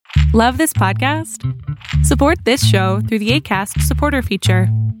Love this podcast? Support this show through the Acast supporter feature.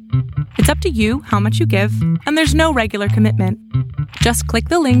 It's up to you how much you give, and there's no regular commitment. Just click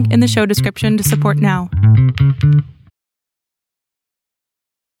the link in the show description to support now.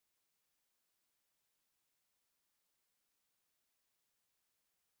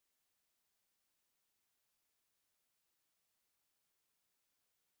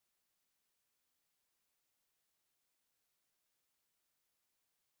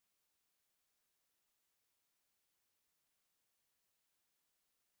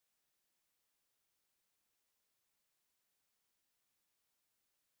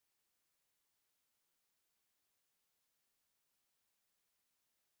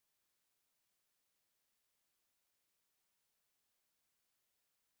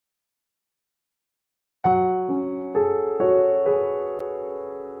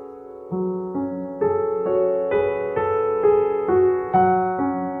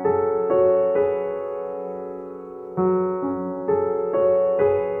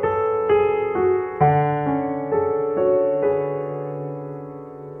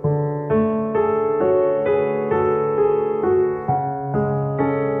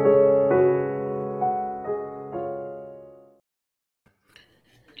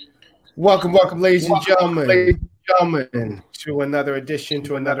 Welcome, ladies and gentlemen, to another edition,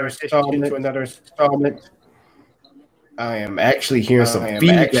 to another installment. I am actually hearing some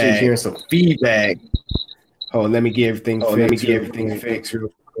feedback. Oh, let me get everything fixed real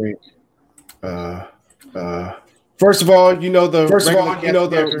quick. First of all,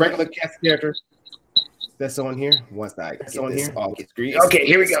 the regular cast character that's on here. Once I get this off the screen. Okay,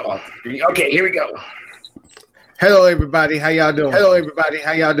 here we go. Hello, everybody. How y'all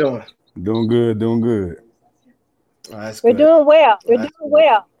doing? Doing good. Oh, that's We're good. doing well.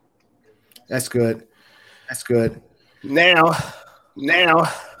 That's good. Now,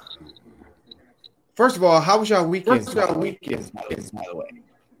 first of all, how was y'all weekend? By the way?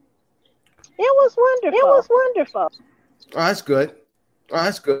 It was wonderful. Oh,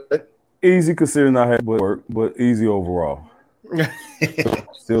 that's good. Easy considering I had work, but easy overall.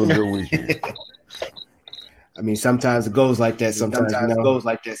 Still a good weekend. I mean, sometimes it goes like that. Sometimes it goes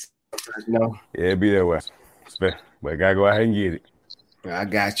like this. Yeah, it be that way. But I gotta go ahead and get it. I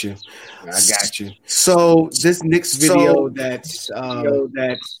got you. So this next video that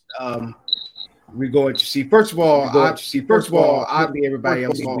we're going to see. First of all, oddly, everybody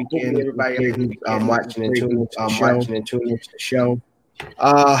else on weekend, watching and tuning into the show.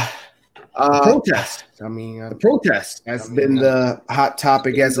 Protest. I mean, the protest has been the hot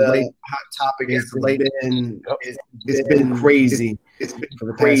topic as of late. It's been crazy. For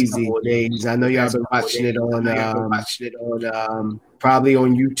the past couple of days. I know y'all been watching it on probably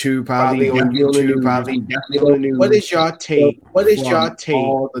on YouTube, probably definitely on the news. What is your take?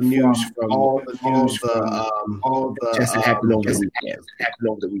 All the news from all the tests that happened over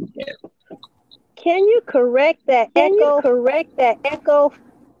the weekend. Can you correct that echo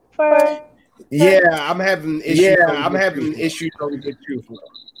first? Yeah, I'm having issues over the truth.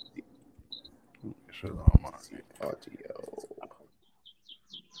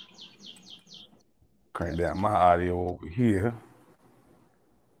 Crank down my audio over here.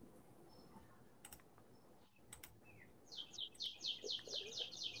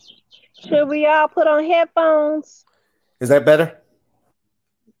 Should we all put on headphones? Is that better?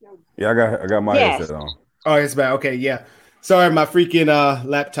 Yeah, I got my headset on. Oh, it's bad. Okay, yeah. Sorry, my freaking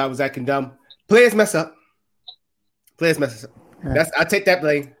laptop was acting dumb. Players mess up. I take that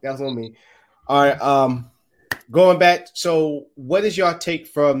blame. That was on me. All right. Going back. So, what is your take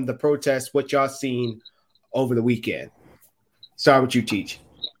from the protest? What y'all seen over the weekend? Start with you, Teach.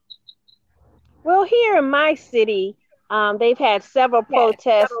 Well, here in my city, they've had several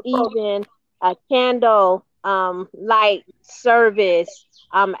protests, even a candle light service.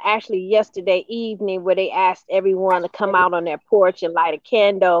 Actually, yesterday evening, where they asked everyone to come out on their porch and light a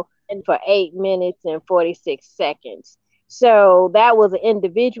candle for 8 minutes and 46 seconds. So that was an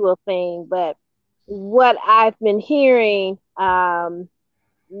individual thing, but what I've been hearing,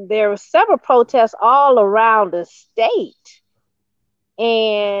 there were several protests all around the state.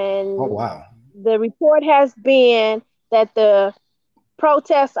 And the report has been that the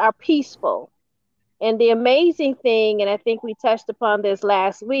protests are peaceful. And the amazing thing, and I think we touched upon this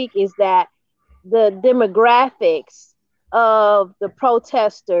last week, is that the demographics of the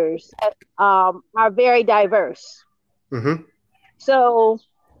protesters are very diverse. Mm-hmm. So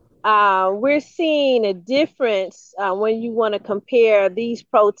we're seeing a difference when you want to compare these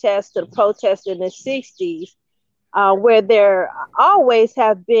protests to the protests in the 60s, where there always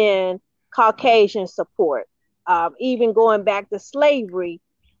have been Caucasian support, even going back to slavery.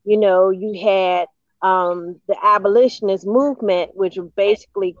 You know, you had the abolitionist movement, which were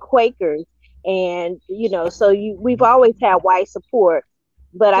basically Quakers, and you know, so we've always had white support,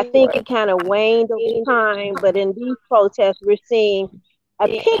 but I think it kind of waned over time. But in these protests, we're seeing a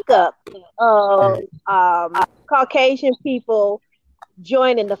pickup of Caucasian people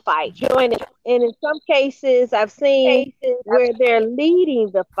joining the fight. And in some cases, I've seen where they're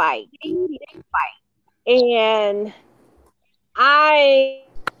leading the fight. And I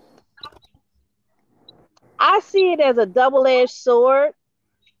see it as a double-edged sword.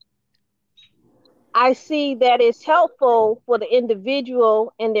 I see that it's helpful for the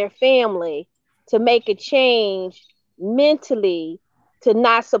individual and their family to make a change mentally to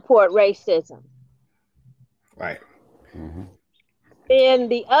not support racism. Right. Mm-hmm. Then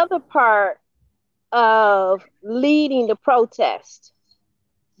the other part of leading the protest,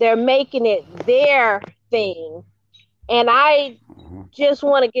 they're making it their thing. And I just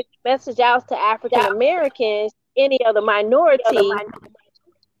want to get the message out to African Americans, any other minority,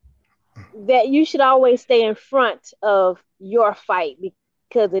 that you should always stay in front of your fight,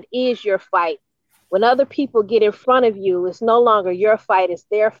 because it is your fight. When other people get in front of you, it's no longer your fight, it's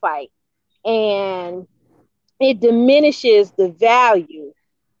their fight. And it diminishes the value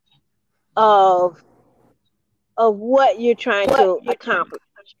of what you're trying to accomplish.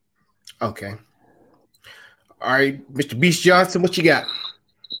 Okay. All right, Mr. Beast Johnson, what you got?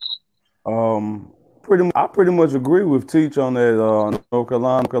 I pretty much agree with Teach on that. North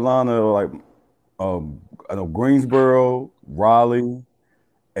Carolina, like I know Greensboro, Raleigh,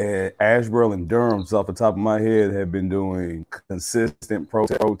 and Asheboro and Durham, off the top of my head, have been doing consistent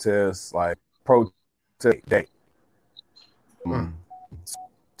protests, like protest day.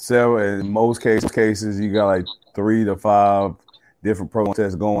 So in most cases, you got like 3 to 5 different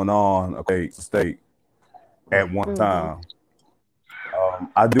protests going on state at one time.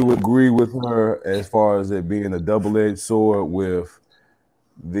 I do agree with her as far as it being a double-edged sword with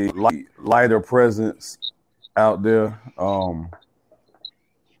the lighter presence out there.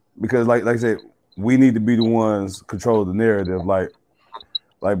 Because like I said, we need to be the ones control the narrative, like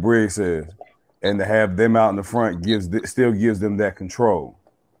Briggs says, and to have them out in the front still gives them that control.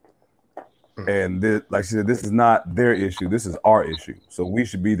 And like she said, this is not their issue. This is our issue. So we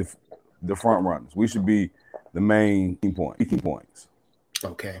should be the front runners. We should be the main key points.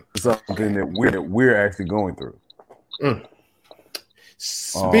 Okay. Something that we're actually going through.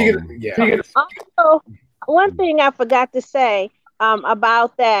 Also, one thing I forgot to say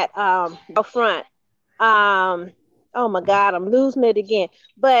about that front. Oh my God, I'm losing it again.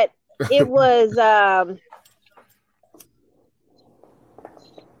 But it was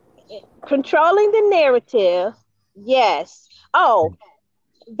controlling the narrative. Yes. Oh,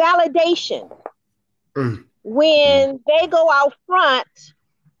 validation. When they go out front,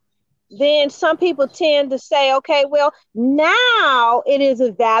 then some people tend to say, okay, well, now it is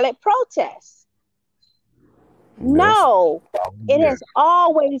a valid protest. No, it has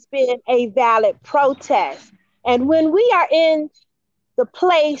always been a valid protest. And when we are in the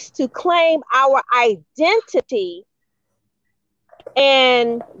place to claim our identity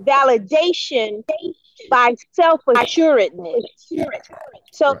and validation by self-assuredness.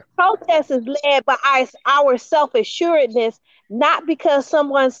 So protest is led by our self-assuredness, not because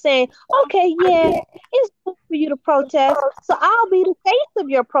someone's saying, okay, yeah, it's good for you to protest, so I'll be the face of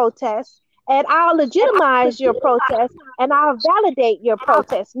your protest, and I'll legitimize your protest, and I'll validate your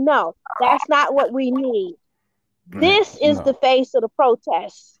protest. No, that's not what we need. This is the face of the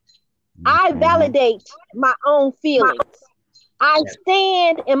protest. I validate my own feelings. I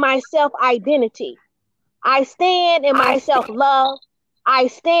stand in my self-identity. I stand in my self-love. I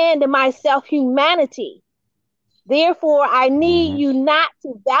stand in my self-humanity. Therefore, I need you not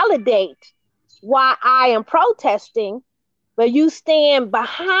to validate why I am protesting, but you stand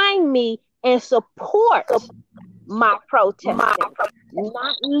behind me and support my protesting,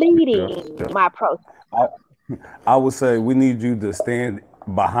 not leading my protest. I would say we need you to stand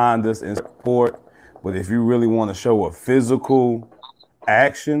behind us and support, but if you really want to show a physical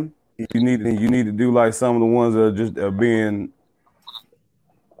action, you need to do like some of the ones that are just being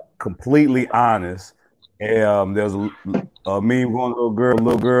completely honest. There's a meme going,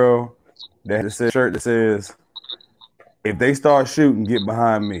 little girl that has a shirt that says, "If they start shooting, get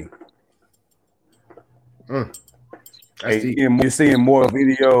behind me." You're seeing more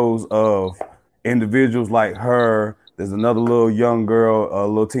videos of individuals like her. There's another little young girl, a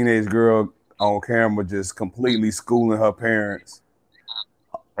little teenage girl on camera, just completely schooling her parents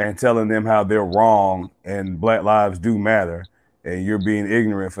and telling them how they're wrong and Black lives do matter, and you're being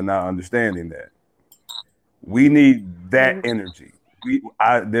ignorant for not understanding that. We need that energy.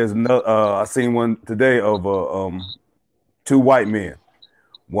 I seen one today of two white men.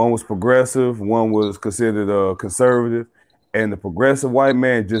 One was progressive, one was considered conservative, and the progressive white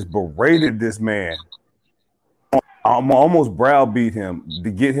man just berated this man. Almost browbeat him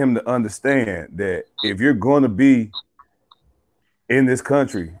to get him to understand that if you're going to be in this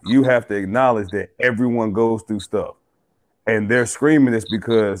country, you have to acknowledge that everyone goes through stuff. And they're screaming this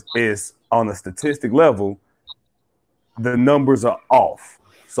because it's on a statistic level, the numbers are off.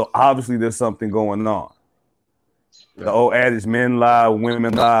 So obviously there's something going on. The old adage, men lie,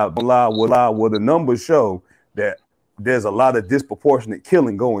 women lie, blah, blah, blah. Well, the numbers show that there's a lot of disproportionate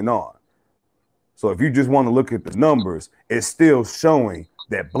killing going on. So if you just want to look at the numbers, it's still showing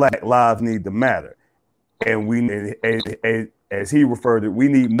that Black lives need to matter. And as he referred to, we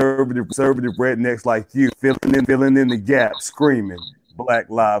need conservative rednecks like you filling in the gap, screaming, Black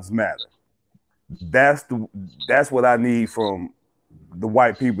lives matter. That's what I need from the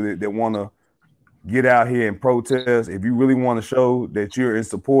white people that want to get out here and protest. If you really want to show that you're in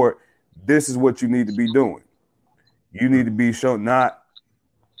support, this is what you need to be doing. You need to be shown, not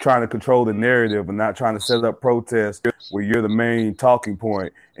trying to control the narrative and not trying to set up protests where you're the main talking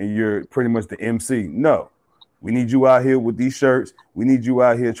point and you're pretty much the MC. No, we need you out here with these shirts. We need you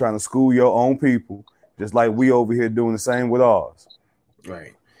out here trying to school your own people, just like we over here doing the same with ours.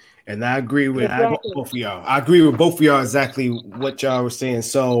 Right. And I agree with both of y'all. I agree with both of y'all exactly what y'all were saying.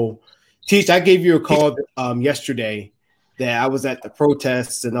 So, Teach, I gave you a call yesterday that I was at the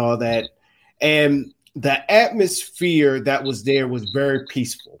protests and all that. And the atmosphere that was there was very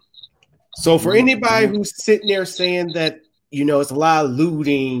peaceful. So for anybody who's sitting there saying that, you know, it's a lot of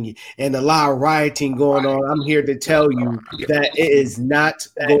looting and a lot of rioting going on, I'm here to tell you that it is not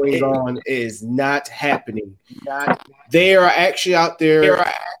going on. It is not happening. They are actually out there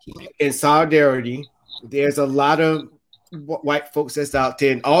in solidarity. There's a lot of white folks that's out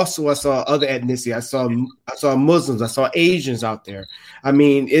there, and also I saw other ethnicity. I saw Muslims. I saw Asians out there. I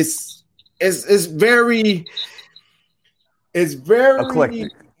mean, it's very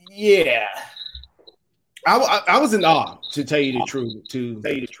eclectic. Yeah, I was in awe, to tell you the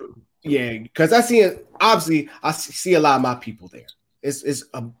truth. Yeah, because I see a lot of my people there. It's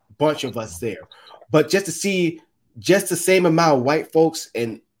a bunch of us there, but just to see just the same amount of white folks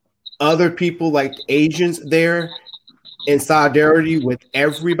and other people like Asians there in solidarity with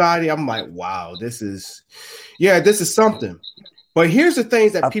everybody, I'm like, wow, this is something. But here's the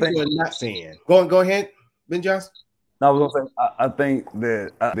things that people are not saying. Go ahead, Ben Johnson. No, I was gonna say, I think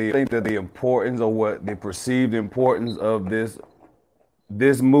that the importance, or what the perceived importance of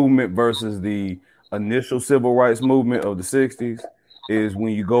this movement versus the initial civil rights movement of the 60s is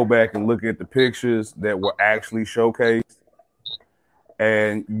when you go back and look at the pictures that were actually showcased.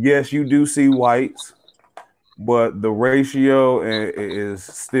 And yes, you do see whites, but the ratio is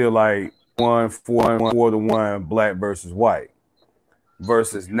still like 4-1 black versus white.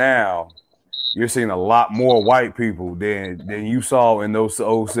 Versus now, you're seeing a lot more white people than you saw in those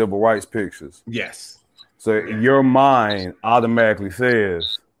old civil rights pictures. Yes. So your mind automatically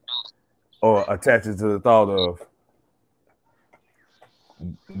says or attaches to the thought of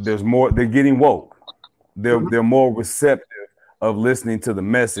there's more. They're getting woke. They're more receptive of listening to the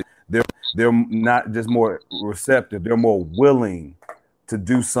message. They're not just more receptive. They're more willing to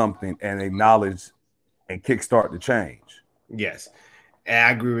do something and acknowledge and kickstart the change. Yes, and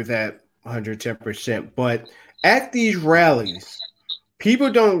I agree with that 110%. But at these rallies,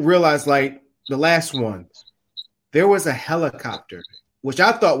 people don't realize, like the last one, there was a helicopter, which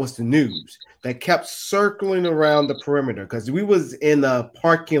I thought was the news, that kept circling around the perimeter because we was in a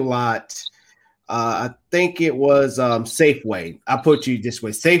parking lot. I think it was Safeway. I put you this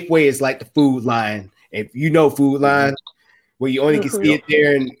way. Safeway is like the Food Line. If you know Food Line, where you only can see it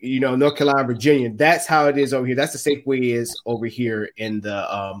there in, North Carolina, Virginia. That's how it is over here. That's the Safeway is over here in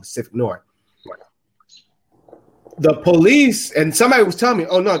the Pacific North. The police, and somebody was telling me,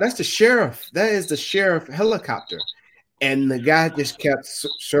 oh, no, that's the sheriff. That is the sheriff helicopter. And the guy just kept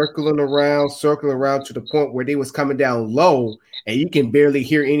circling around to the point where they was coming down low, and you can barely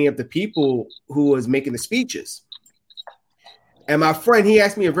hear any of the people who was making the speeches. And my friend, he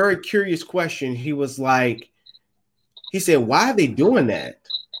asked me a very curious question. He was like, he said, why are they doing that?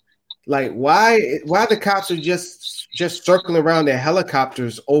 Like, why the cops are just circling around their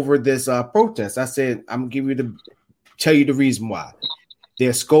helicopters over this protest? I said, I'm going to tell you the reason why.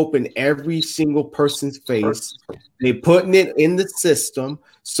 They're scoping every single person's face. They're putting it in the system.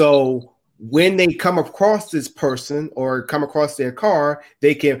 So when they come across this person or come across their car,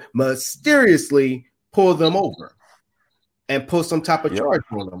 they can mysteriously pull them over and put some type of charge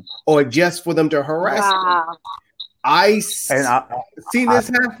on them, or just for them to harass them. I seen this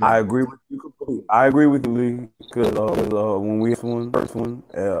happen. I agree with you completely. I agree with you, Lee, because when we first one,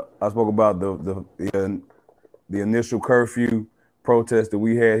 I spoke about the initial curfew protest that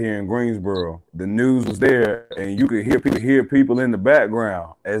we had here in Greensboro. The news was there, and you could hear people in the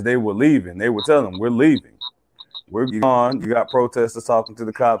background as they were leaving. They were telling them, "We're leaving. We're gone." You got protesters talking to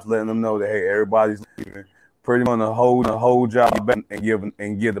the cops, letting them know that, hey, everybody's leaving. Pretty much the whole job back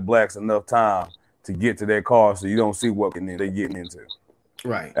and give the blacks enough time to get to their car, so you don't see what they're getting into.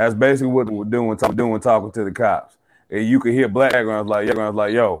 Right. That's basically what we're doing talking to the cops. And you could hear black backgrounds like,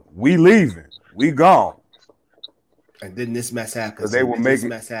 "Yo, we leaving. We gone." And then this mess happens. They were making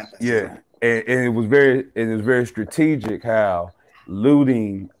mess happens. Yeah, and it was very strategic how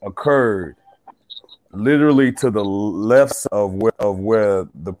looting occurred literally to the left of where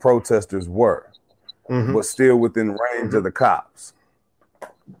the protesters were, but still within range of the cops.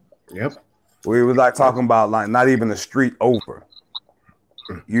 Yep. We was like talking about like not even a street over.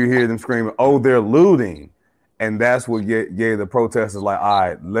 You hear them screaming, "Oh, they're looting," and that's what gave the protesters like, "All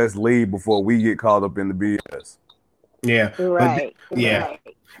right, let's leave before we get caught up in the BS." Yeah. Right.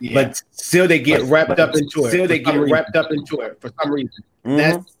 But still, they get wrapped up into it. For some reason.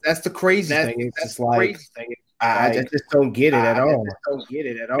 That's the crazy thing. It's just like I just don't get it at all.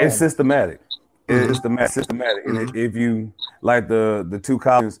 It's systematic. It's systematic. And if you like the two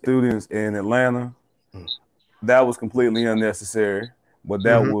college students in Atlanta, that was completely unnecessary, but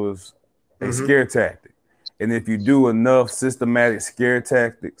that was a scare tactic. And if you do enough systematic scare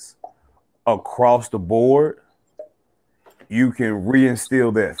tactics across the board, you can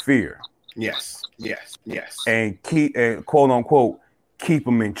reinstill that fear. Yes. And quote unquote keep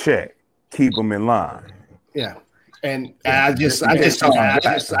them in check, keep them in line. Yeah. And I just saw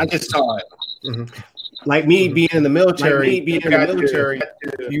it. Like me being in the military, you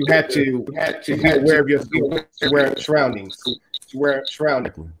had to be aware of your surroundings.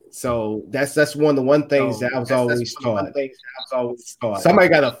 So that's one of the things that I was always taught. Somebody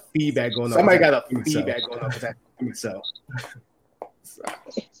got a feedback going on. With that. So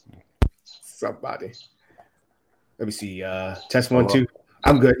somebody. Let me see. Test 1, 2.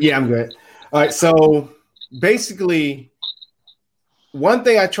 I'm good. Yeah, I'm good. All right. So basically, one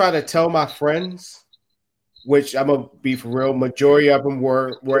thing I try to tell my friends, which I'm gonna be for real, majority of them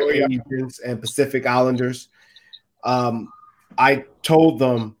were Asians and Pacific Islanders. I told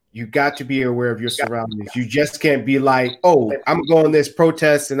them you got to be aware of your surroundings. You just can't be like, "Oh, I'm going this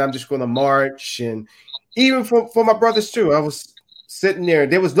protest and I'm just going to march." And even for my brothers too, I was sitting there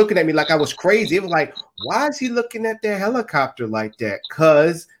and they was looking at me like I was crazy. It was like, why is he looking at their helicopter like that?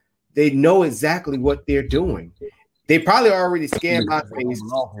 Because they know exactly what they're doing. They probably already scanned my face.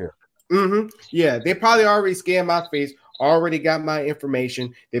 Yeah, they probably already scanned my face, already got my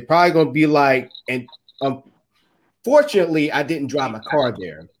information. They're probably going to be like, and fortunately, I didn't drive my car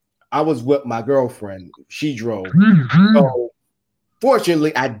there. I was with my girlfriend. She drove. So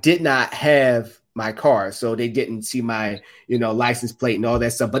fortunately, I did not have my car, so they didn't see my, license plate and all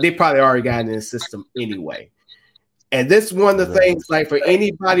that stuff. But they probably already got it in the system anyway. And this is one of the things, like for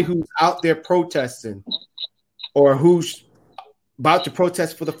anybody who's out there protesting or who's about to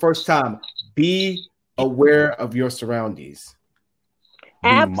protest for the first time, be aware of your surroundings.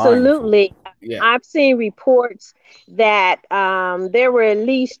 Absolutely. Yeah. I've seen reports that there were at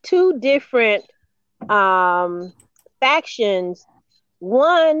least 2 different factions.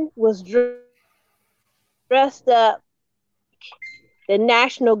 One was dressed up the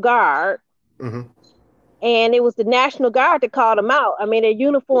National Guard, and it was the National Guard that called them out. I mean, their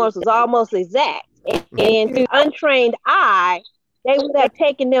uniforms was almost exact, and to untrained eye, they would have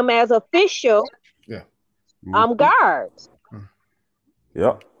taken them as official guards.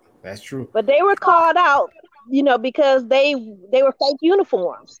 Yep, that's true. But they were called out, because they were fake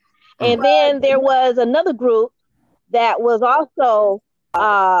uniforms. And then there was another group that was also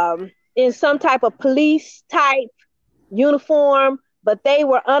in some type of police type uniform, but they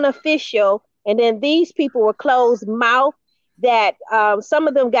were unofficial. And then these people were closed mouth. That some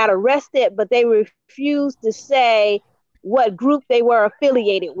of them got arrested, but they refused to say what group they were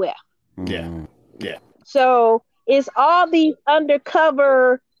affiliated with. Yeah. So it's all these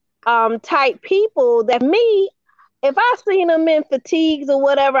undercover type people that if I seen them in fatigues or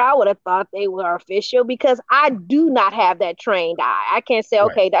whatever, I would have thought they were official, because I do not have that trained eye. I can't say,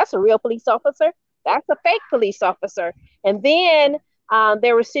 okay, that's a real police officer. That's a fake police officer. And then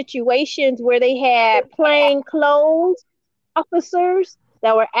there were situations where they had plain clothes officers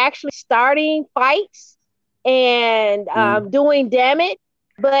that were actually starting fights and doing damage.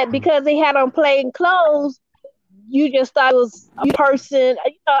 But because they had on plain clothes, you just thought it was a person,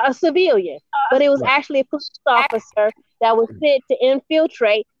 a civilian, but it was actually a police officer that was sent to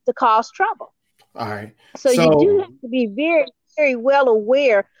infiltrate to cause trouble. All right. So you do have to be very, very well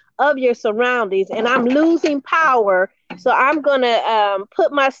aware of your surroundings. And I'm losing power, so I'm gonna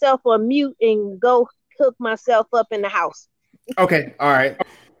put myself on mute and go hook myself up in the house. Okay. All right.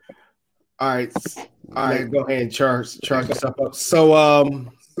 Go ahead and charge yourself up. So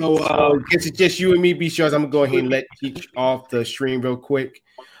it's just you and me, B Shards. I'm gonna go ahead and let Teach off the stream real quick.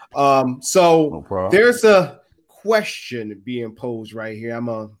 So there's a question being posed right here.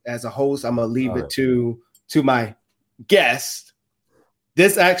 As a host, I'm gonna leave it to my guest.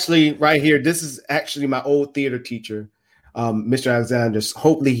 This actually right here, this is actually my old theater teacher, Mr. Alexander.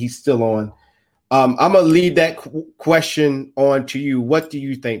 Hopefully he's still on. I'm gonna leave that question on to you. What do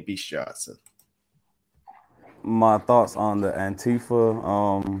you think, B. Johnson? My thoughts on the Antifa.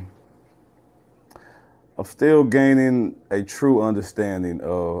 I'm still gaining a true understanding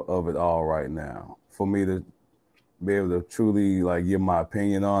of it all right now. For me to be able to truly like give my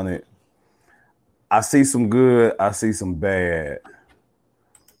opinion on it, I see some good, I see some bad.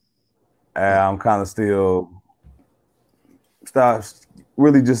 I'm kind of still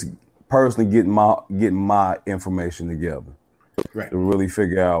really just personally getting my information together, right, to really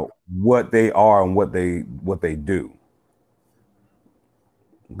figure out what they are and what they do.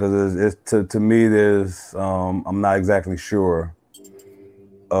 Because it's to me, there's I'm not exactly sure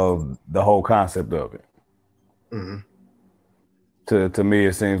of the whole concept of it. Mm-hmm. To me,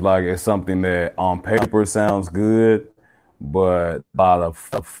 it seems like it's something that on paper sounds good, but a lot of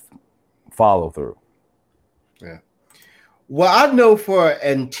follow through. Yeah. What I know for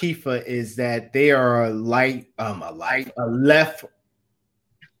Antifa is that they are a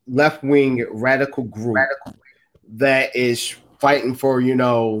left-wing radical group that is fighting for,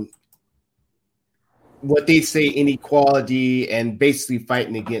 what they say, inequality, and basically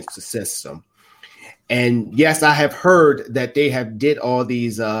fighting against the system. And yes, I have heard that they have did all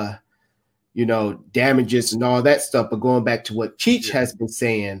these, damages and all that stuff. But going back to what Cheech has been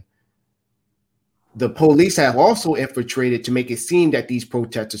saying, the police have also infiltrated to make it seem that these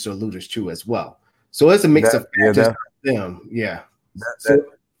protesters are looters too, as well. So it's a mix of factors for them. Yeah.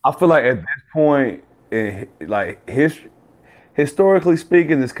 I feel like at this point, historically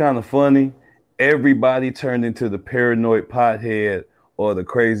speaking, it's kind of funny. Everybody turned into the paranoid pothead or the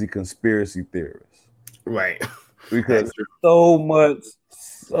crazy conspiracy theorist. Right. Because so much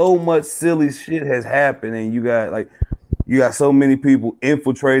silly shit has happened, and you got so many people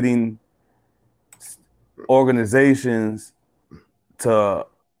infiltrating organizations to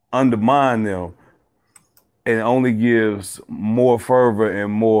undermine them, and it only gives more fervor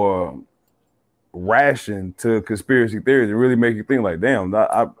and more ration to conspiracy theories. It really makes you think like, damn,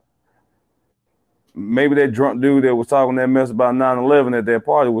 maybe that drunk dude that was talking that mess about 9/11 at that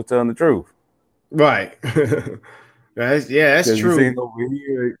party was telling the truth. Right. that's true. Over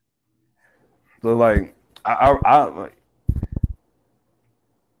here. So like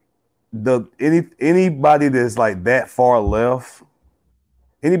anybody that's like that far left,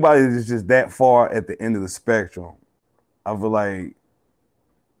 anybody that's just that far at the end of the spectrum, I feel like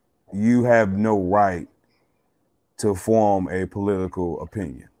you have no right to form a political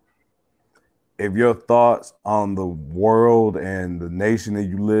opinion. If your thoughts on the world and the nation that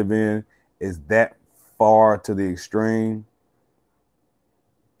you live in is that far to the extreme,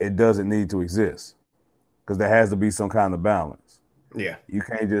 it doesn't need to exist, because there has to be some kind of balance. Yeah. You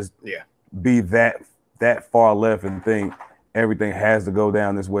can't just be that far left and think everything has to go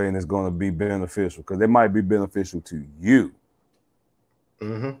down this way and it's going to be beneficial, because it might be beneficial to you.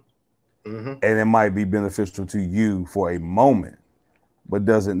 Mm-hmm. Mm-hmm. And it might be beneficial to you for a moment, but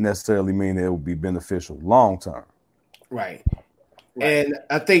doesn't necessarily mean that it will be beneficial long term. Right. And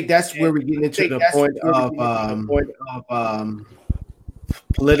I think that's where we're getting into the point of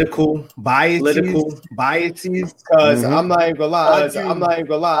political biases. Because I'm not even gonna lie.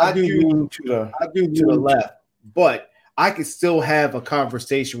 I do lean to the left, but I can still have a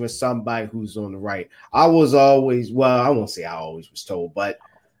conversation with somebody who's on the right. I was always, I won't say I always was told, but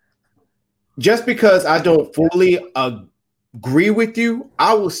just because I don't fully agree with you,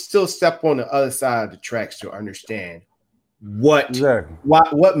 I will still step on the other side of the tracks to understand what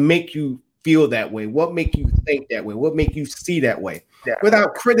make you feel that way, what make you think that way, what make you see that way,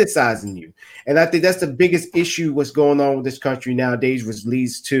 without criticizing you. And I think that's the biggest issue what's going on with this country nowadays, which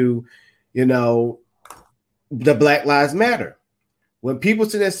leads to, the Black Lives Matter. When people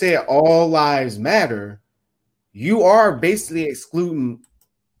sit there and say all lives matter, you are basically excluding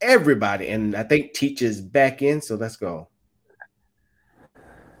everybody. And I think Teacher's back in, so let's go.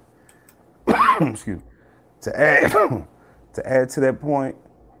 Excuse me. to add to add to that point.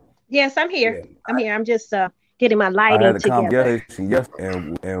 Yes, I'm here. I'm here. I'm just getting my I lighting had a together. conversation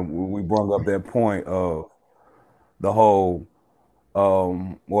yesterday, and we brought up that point of the whole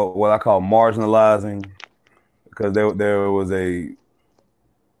what I call marginalizing, because there was a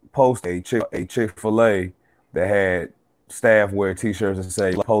post a Chick-fil-A that had staff wear T-shirts that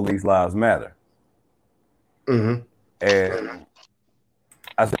say "Police Lives Matter," Mm-hmm. and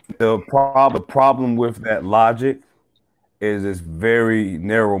I think the problem with that logic is it's very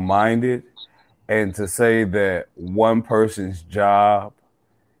narrow-minded, and to say that one person's job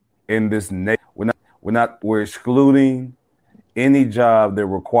in this nation, we're excluding any job that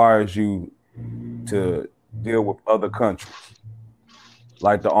requires you to deal with other countries,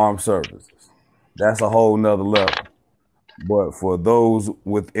 like the armed services. That's a whole nother level. But for those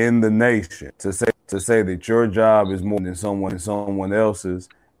within the nation to say that your job is more than someone else's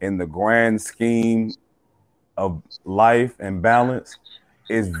in the grand scheme of life and balance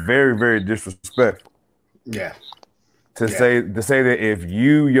is very, very disrespectful. Yeah. To say that if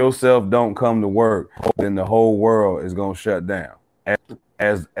you yourself don't come to work, then the whole world is gonna shut down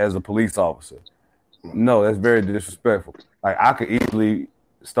as a police officer. No, that's very disrespectful. Like, I could easily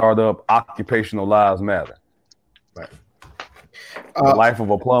start up Occupational Lives Matter. Right. The life of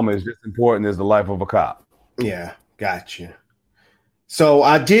a plumber is just as important as the life of a cop. Yeah, gotcha. So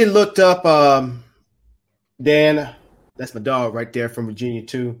I did look up Dan. That's my dog right there from Virginia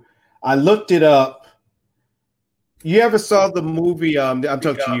too. I looked it up. You ever saw the movie? I'm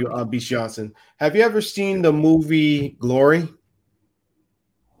talking to you, Beach Johnson. Have you ever seen the movie Glory?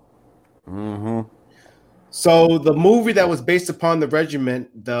 Mm-hmm. So the movie that was based upon the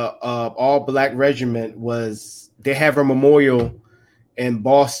regiment, the all black regiment, they have a memorial in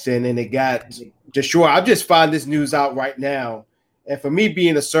Boston, and it got destroyed. I just found this news out right now, and for me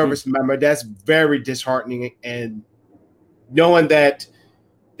being a service member, that's very disheartening. And knowing that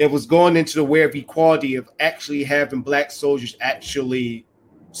it was going into the way of equality of actually having black soldiers actually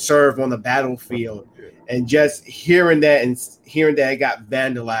serve on the battlefield, and just hearing that it got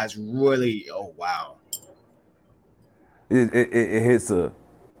vandalized, really, oh wow. It hits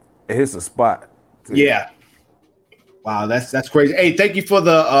a spot. Yeah. Wow, that's crazy. Hey, thank you for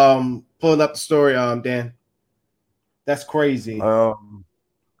the pulling up the story, Dan. That's crazy. But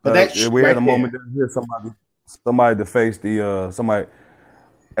we had a moment here. Somebody defaced the somebody.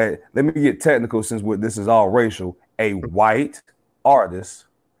 Hey, let me get technical since this is all racial. A white artist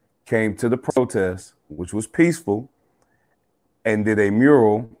came to the protest, which was peaceful, and did a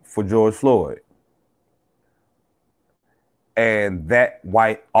mural for George Floyd. And that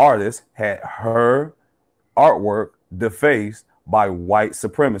white artist had her artwork defaced by white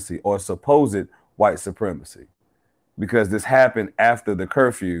supremacy or supposed white supremacy, because this happened after the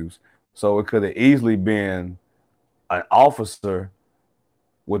curfews. So it could have easily been an officer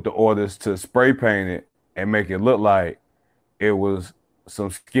with the orders to spray paint it and make it look like it was some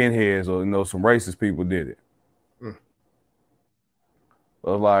skinheads or some racist people did it.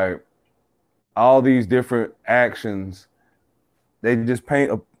 But like all these different actions, they just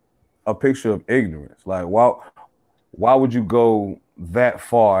paint a picture of ignorance. Like, why would you go that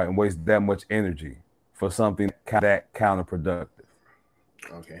far and waste that much energy for something that counterproductive?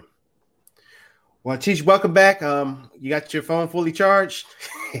 Okay. Well, Teach, welcome back. You got your phone fully charged?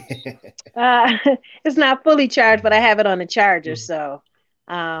 It's not fully charged, but I have it on the charger, so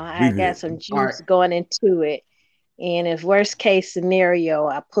I got some juice going into it. And if worst case scenario,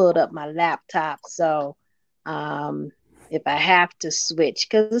 I pulled up my laptop, so if I have to switch,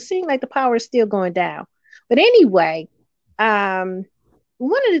 because it seems like the power is still going down. But anyway, one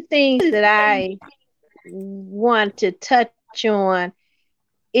of the things that I want to touch on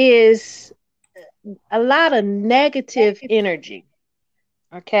is a lot of negative energy,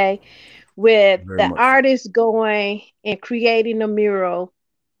 okay, with the artist going and creating a mural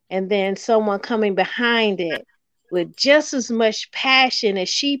and then someone coming behind it with just as much passion as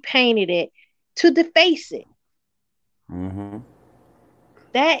she painted it to deface it. Mm-hmm.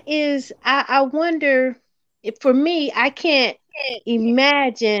 That is, I wonder, if for me, I can't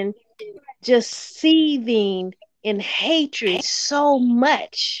imagine just seething in hatred so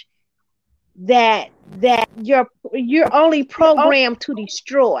much that you're only programmed to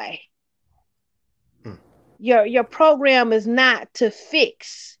destroy. Your program is not to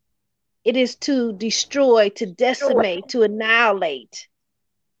fix. It is to destroy, to decimate, to annihilate.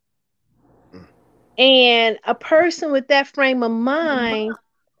 And a person with that frame of mind,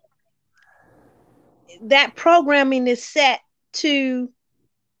 that programming is set to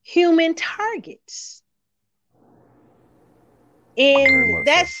human targets. And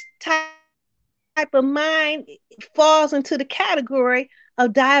that's type of mind falls into the category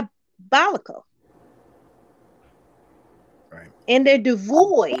of diabolical. Right. And they're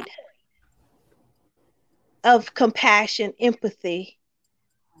devoid of compassion, empathy,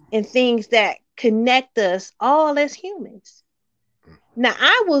 and things that connect us all as humans. Now,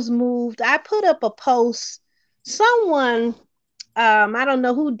 I was moved. I put up a post. Someone, I don't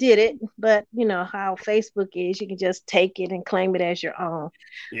know who did it, but you know how Facebook is. You can just take it and claim it as your own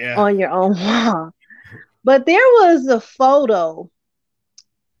on your own wall. But there was a photo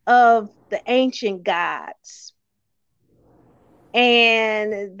of the ancient gods.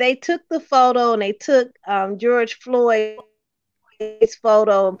 And they took the photo and they took George Floyd's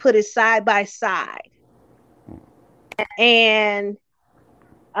photo and put it side by side. And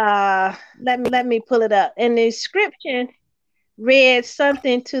let me pull it up. And the description read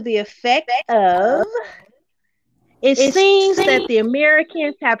something to the effect of, it seems that the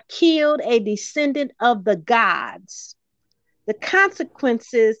Americans have killed a descendant of the gods. The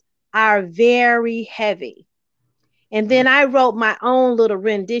consequences are very heavy. And then I wrote my own little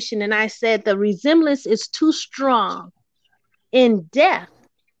rendition and I said, the resemblance is too strong. In death,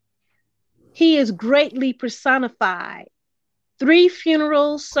 he is greatly personified. 3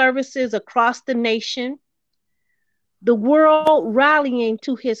 funeral services across the nation, the world rallying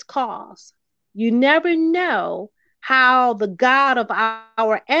to his cause. You never know how the God of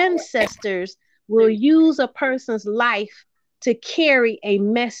our ancestors will use a person's life to carry a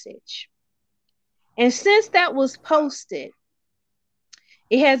message. And since that was posted,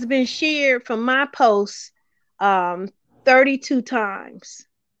 it has been shared from my post 32 times.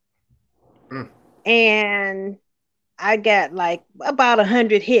 And I got like about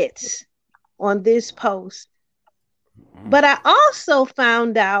 100 hits on this post. But I also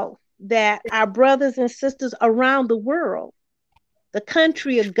found out that our brothers and sisters around the world, the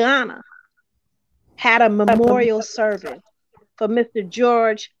country of Ghana, had a memorial service for Mr.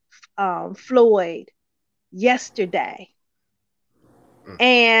 George Floyd yesterday.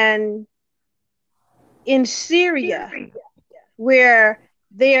 And in Syria, where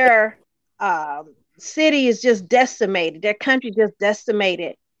their city is just decimated, their country just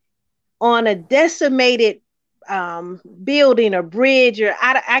decimated, on a decimated building or bridge, or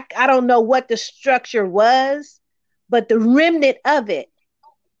I don't know what the structure was, but the remnant of it,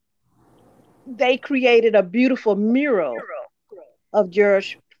 they created a beautiful mural of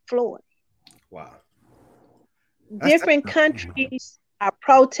George Floyd. Wow. Different countries are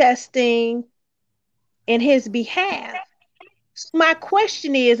protesting in his behalf. So my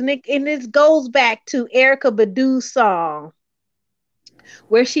question is, and this goes back to Erykah Badu's song,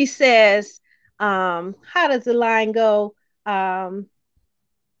 where she says, how does the line go?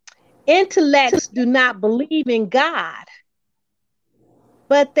 Intellects do not believe in God,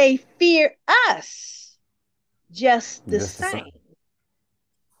 but they fear us just the same.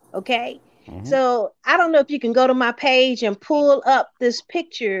 Okay? Mm-hmm. So I don't know if you can go to my page and pull up this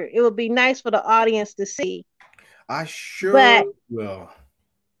picture. It would be nice for the audience to see. I sure will.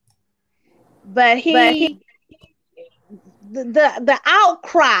 But the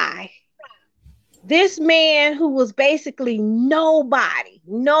outcry, this man who was basically nobody,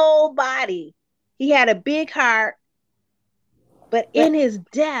 he had a big heart, but in his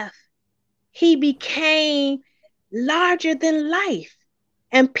death, he became larger than life.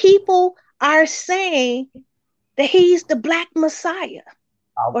 And people are saying that he's the Black Messiah.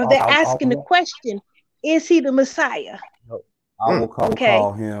 Or they're asking the question, is he the Messiah? I would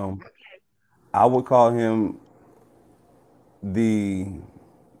call him the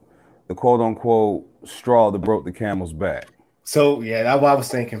quote unquote straw that broke the camel's back. So yeah, that's what I was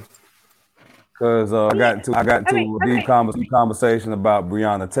thinking. Because I got into a deep conversation about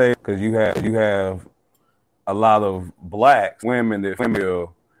Breonna Taylor, because you have a lot of Black women that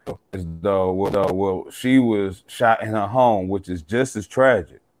feel as though she was shot in her home, which is just as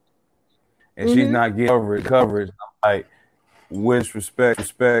tragic, and she's not getting coverage. Like, with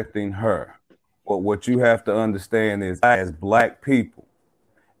respecting her. But what you have to understand is, as Black people,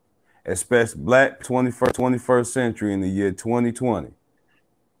 especially Black 21st century in the year 2020,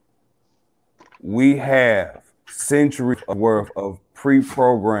 we have centuries worth of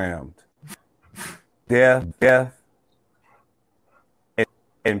pre-programmed death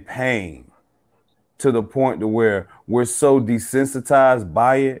and pain, to the point to where we're so desensitized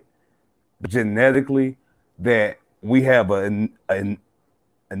by it genetically that we have an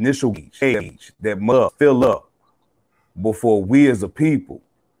initial age that must fill up before we as a people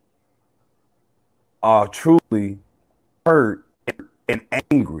are truly hurt and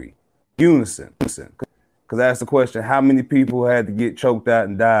angry, unison. Because that's the question: how many people had to get choked out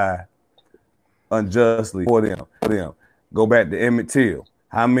and die unjustly for them. Go back to Emmett Till.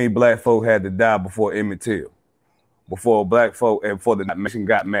 How many black folk had to die before Emmett Till? Before black folk and before the nation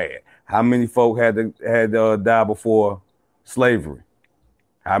got mad? How many folk had to die before slavery?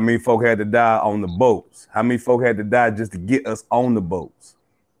 How many folk had to die on the boats? How many folk had to die just to get us on the boats?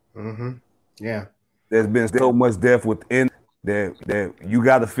 Mm-hmm. Yeah. There's been so much death within that you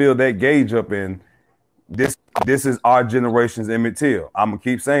got to fill that gauge up in. This is our generation's Emmett Till. I'm gonna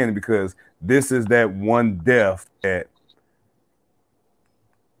keep saying it because this is that one death that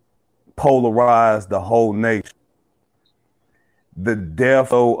polarized the whole nation. The death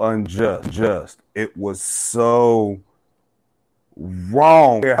so unjust. It was so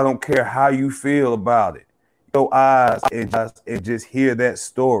wrong. I don't care how you feel about it. Your eyes and just hear that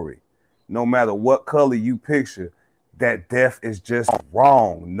story. No matter what color you picture, that death is just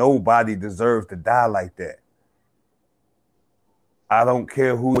wrong. Nobody deserves to die like that. I don't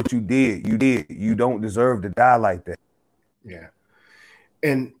care what you did. You did. You don't deserve to die like that. Yeah.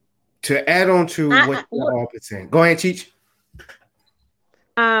 And to add on to what you're all saying, go ahead, Cheech.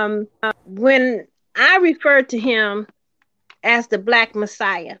 When I refer to him as the Black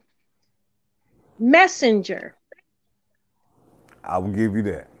Messiah, messenger, I will give you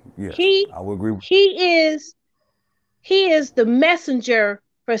that. Yes, I will agree. He is the messenger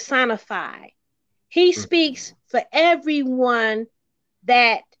personified. He speaks for everyone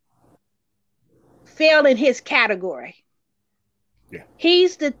that fell in his category. Yeah.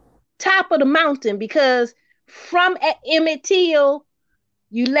 He's the top of the mountain because from Emmett Till,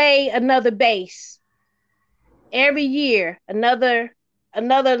 you lay another base. Every year, another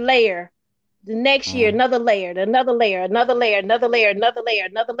layer. The next year, another layer, another layer, another layer, another layer, another layer,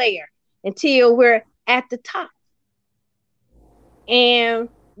 another layer, until we're at the top. And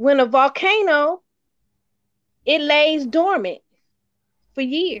when a volcano, it lays dormant for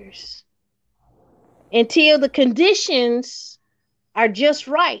years until the conditions are just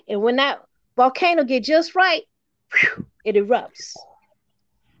right. And when that volcano gets just right, it erupts.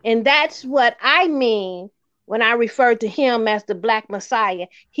 And that's what I mean when I refer to him as the Black Messiah.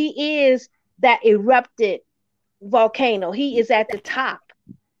 He is that erupted volcano. He is at the top.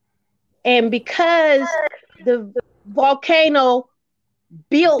 And because the volcano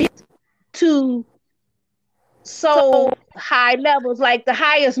built to so high levels, like the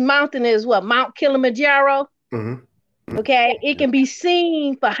highest mountain is what? Mount Kilimanjaro? Mm-hmm. Okay, it can be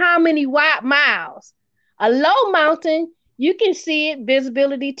seen for how many miles? A low mountain, you can see it,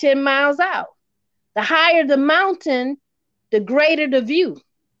 visibility 10 miles out. The higher the mountain, the greater the view.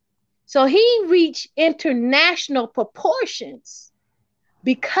 So he reached international proportions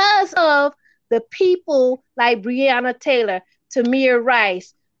because of the people like Breonna Taylor, Tamir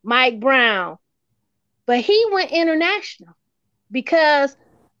Rice, Mike Brown. But he went international because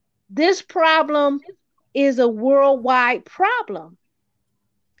this problem is a worldwide problem.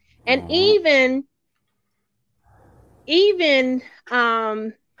 And even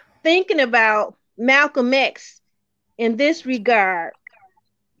thinking about Malcolm X in this regard,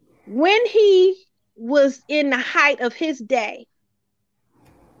 when he was in the height of his day,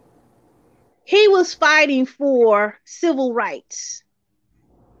 he was fighting for civil rights.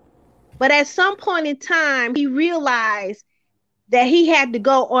 But at some point in time, he realized that he had to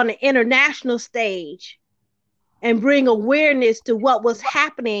go on an international stage and bring awareness to what was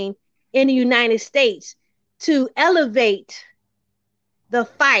happening in the United States to elevate the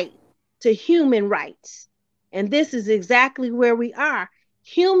fight to human rights. And this is exactly where we are.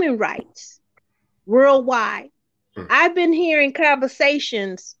 Human rights worldwide. I've been hearing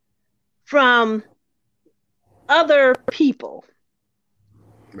conversations from other people.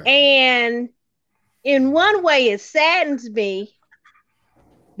 Right. And in one way, it saddens me,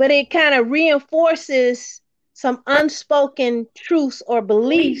 but it kind of reinforces some unspoken truths or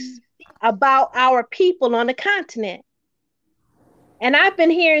beliefs about our people on the continent. And I've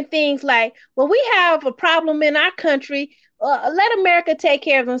been hearing things like, well, we have a problem in our country. Let America take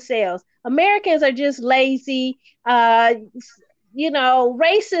care of themselves. Americans are just lazy. Racism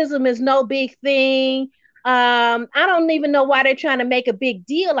is no big thing. I don't even know why they're trying to make a big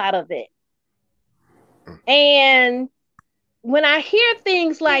deal out of it. And when I hear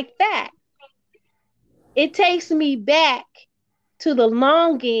things like that, it takes me back to the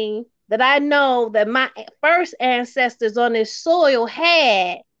longing that I know that my first ancestors on this soil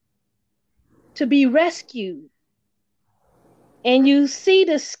had to be rescued. And you see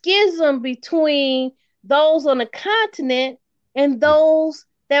the schism between those on the continent and those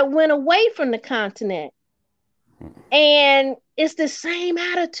that went away from the continent. And it's the same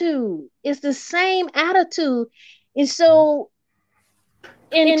attitude. It's the same attitude. And so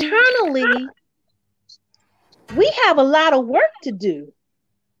internally, we have a lot of work to do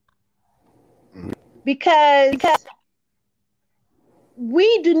because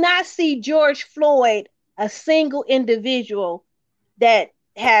we do not see George Floyd a single individual that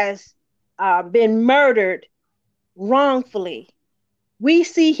has been murdered wrongfully. We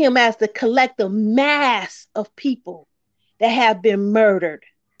see him as the collective mass of people that have been murdered.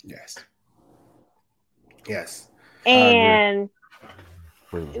 Yes. Yes. And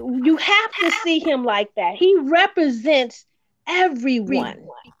you have to see him like that. He represents everyone.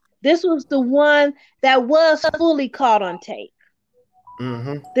 This was the one that was fully caught on tape.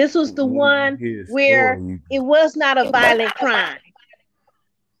 Mm-hmm. This was the one where it was not a violent crime.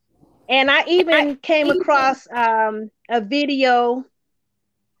 And I even came across a video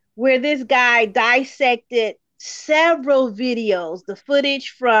where this guy dissected several videos, the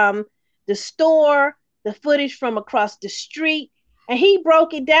footage from the store, the footage from across the street, and he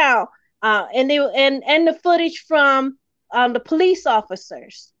broke it down. And the footage from the police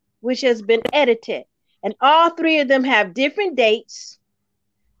officers, which has been edited. And all three of them have different dates.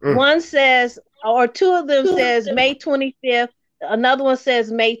 One says, or two of them says May 25th. Another one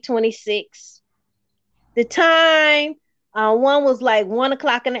says May 26th. The time, one was like 1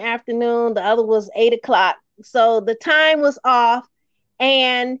 o'clock in the afternoon. The other was 8 o'clock. So the time was off,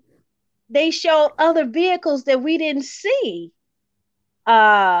 and they showed other vehicles that we didn't see.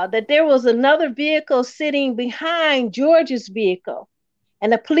 That there was another vehicle sitting behind George's vehicle,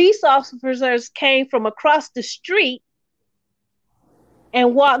 and the police officers came from across the street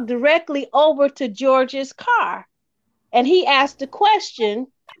and walked directly over to George's car. And he asked a question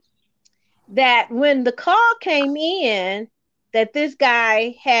that when the call came in, that this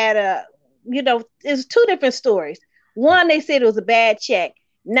guy had there's two different stories. One, they said it was a bad check.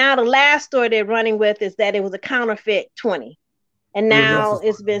 Now the last story they're running with is that it was a counterfeit 20. And now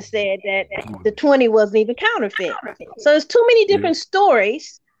it's been said that the 20 wasn't even counterfeit. So it's too many different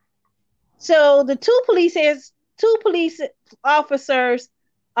stories. So the two police officers,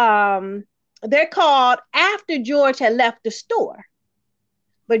 they're called after George had left the store.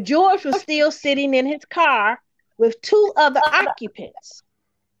 But George was still sitting in his car with two other occupants.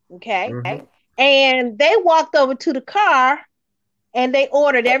 Okay. Mm-hmm. And they walked over to the car and they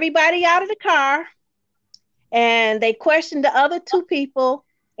ordered everybody out of the car. And they questioned the other two people,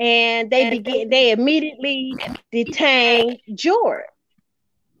 and they immediately detained George.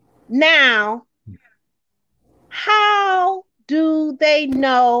 Now, how do they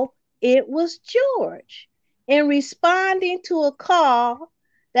know it was George? In responding to a call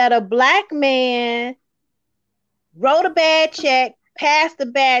that a Black man wrote a bad check, passed a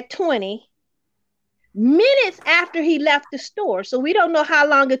bad 20 minutes after he left the store. So we don't know how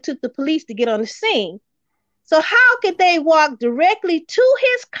long it took the police to get on the scene. So how could they walk directly to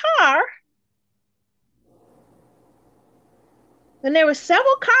his car when there were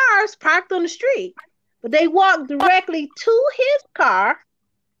several cars parked on the street? But they walked directly to his car,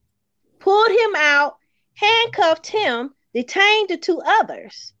 pulled him out, handcuffed him, detained the two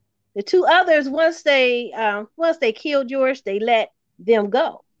others. The two others, once they killed George, they let them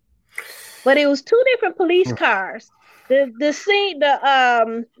go. But it was two different police cars. The scene,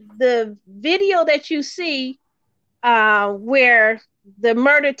 the video that you see where the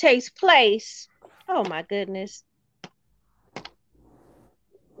murder takes place, oh my goodness,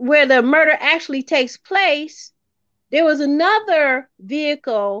 where the murder actually takes place, there was another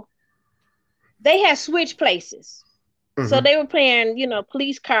vehicle. They had switched places. Mm-hmm. So they were playing,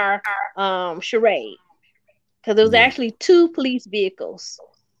 police car charade, because there was actually two police vehicles.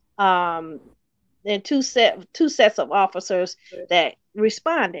 And two sets of officers that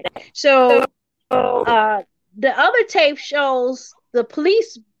responded. So the other tape shows the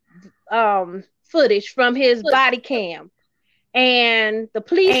police footage from his body cam, and the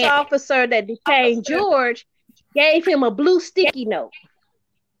police officer that detained George gave him a blue sticky note,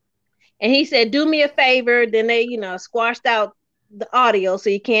 and he said, "Do me a favor." Then they, squashed out the audio so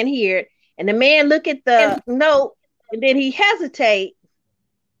you can't hear it. And the man looked at the note, and then he hesitates.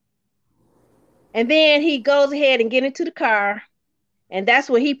 And then he goes ahead and get into the car. And that's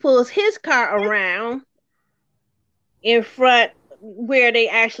when he pulls his car around in front where they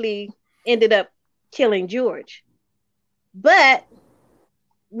actually ended up killing George. But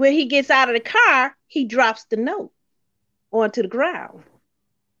when he gets out of the car, he drops the note onto the ground.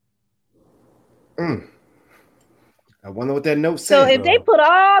 I wonder what that note says. So if they put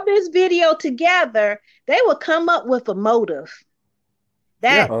all this video together, they would come up with a motive.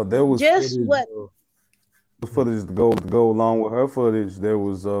 That there was just footage, what footage to go along with her footage. There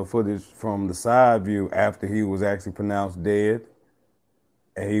was footage from the side view after he was actually pronounced dead.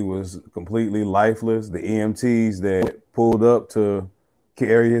 and he was completely lifeless. The EMTs that pulled up to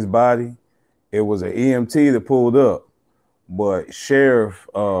carry his body, it was an EMT that pulled up, but sheriff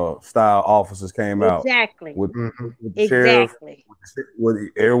style officers came out. Exactly. With the Exactly.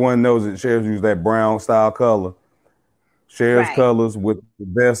 sheriff, everyone knows that sheriffs use that brown style color. Sheriff's colors with the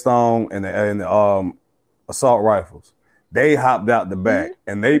vest on and the assault rifles. They hopped out the back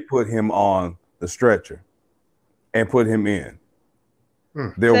and they put him on the stretcher and put him in.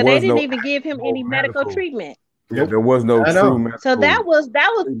 So they didn't even give him any medical treatment. Yeah, there was no true medical. So that was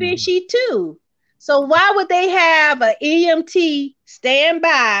fishy too. So why would they have an EMT stand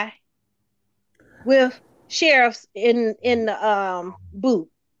by with sheriffs in the booth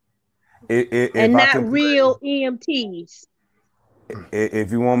and not real EMTs?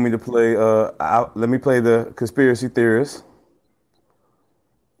 If you want me to play, let me play the conspiracy theorist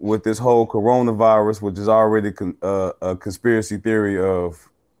with this whole coronavirus, which is already a conspiracy theory of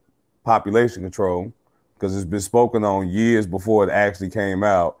population control, because it's been spoken on years before it actually came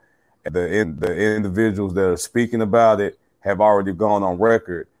out. The individuals that are speaking about it have already gone on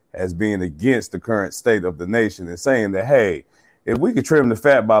record as being against the current state of the nation and saying that, hey, if we could trim the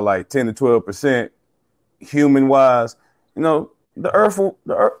fat by like 10 to 12% human wise, you know, the earth will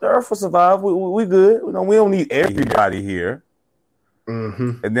survive. We good. You know, we don't need everybody here.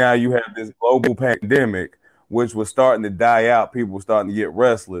 And now you have this global pandemic, which was starting to die out. People were starting to get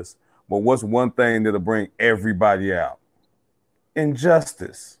restless. But what's one thing that'll bring everybody out?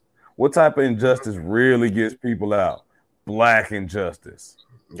 Injustice. What type of injustice really gets people out? Black injustice.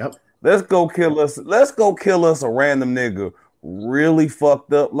 Yep. Let's go kill us a random nigga really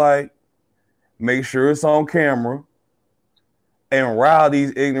fucked up, like, make sure it's on camera and rile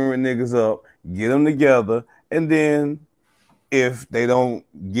these ignorant niggas up, get them together, and then if they don't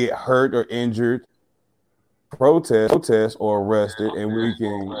get hurt or injured, protest or arrested, and we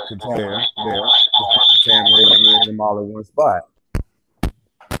can contain them all in one spot.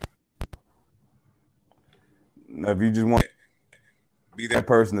 Now, if you just want to be that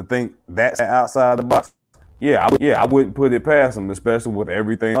person to think that's outside the box, I wouldn't put it past them, especially with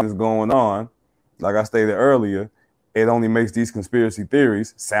everything that's going on. Like I stated earlier, it only makes these conspiracy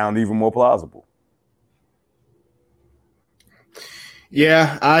theories sound even more plausible.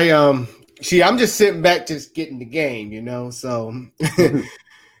 Yeah, I'm just sitting back, just getting the game, you know. So,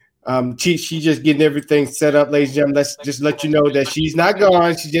 she just getting everything set up, ladies and gentlemen. Let's just let you know that she's not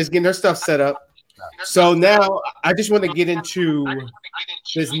gone. She's just getting her stuff set up. So now I just want to get into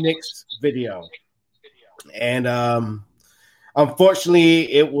this next video, and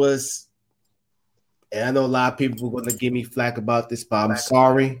unfortunately, it was. And I know a lot of people are going to give me flack about this, but I'm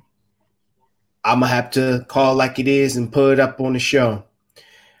sorry. I'm going to have to call like it is and put it up on the show.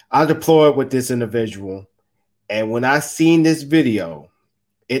 I deployed with this individual, and when I seen this video,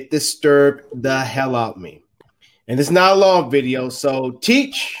 it disturbed the hell out of me. And it's not a long video, so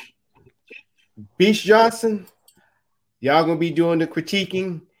Teach, Beast Johnson, y'all going to be doing the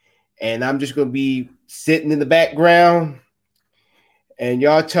critiquing, and I'm just going to be sitting in the background, and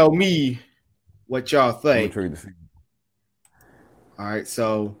y'all tell me what y'all think. All right,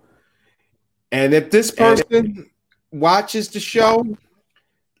 so, and if this person watches the show,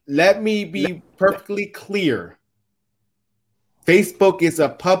 let me be perfectly clear. Facebook is a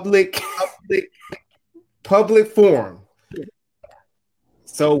public forum.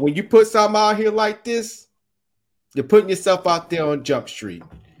 So when you put something out here like this, you're putting yourself out there on Jump Street.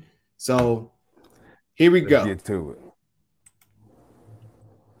 So here we go. Get to it.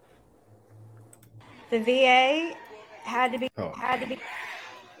 The VA had to be.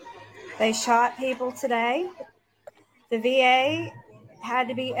 They shot people today. The VA had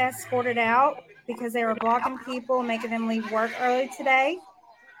to be escorted out because they were blocking people, making them leave work early today.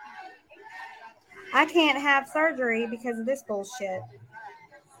 I can't have surgery because of this bullshit.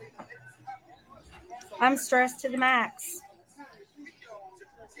 I'm stressed to the max.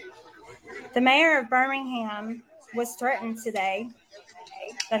 The mayor of Birmingham was threatened today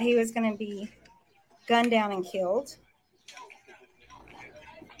that he was going to be gunned down and killed.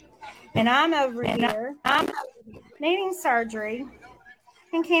 And I'm over here needing surgery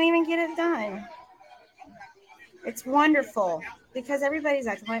and can't even get it done. It's wonderful because everybody's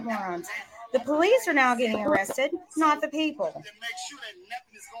acting like morons. The police are now getting arrested, not the people.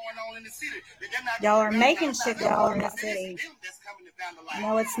 Y'all are making shit go on in the city.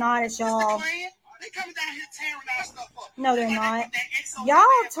 No, it's not. It's y'all. No, they're not. Y'all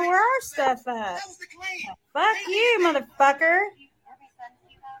tore our stuff up. Fuck you, motherfucker.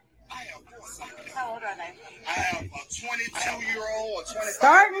 How old are they? I have a 22-year-old or 25.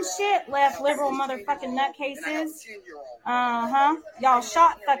 Starting shit, left liberal motherfucking nutcases. Y'all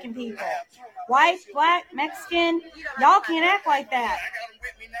shot fucking people. White, black, Mexican. Y'all can't act like that.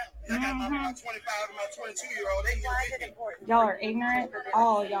 Y'all are ignorant.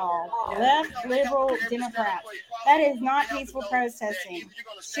 All y'all. Left, liberal, Democrats. That is not peaceful protesting.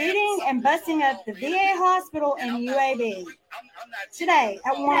 Shooting and busting up the VA hospital in UAB. Today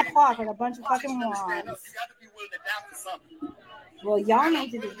at 1 o'clock with a bunch of fucking morons. Well, y'all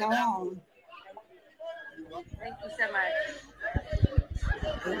need to just go on. Thank you so much.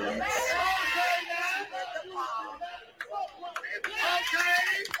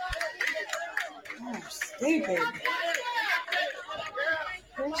 Oh, stupid.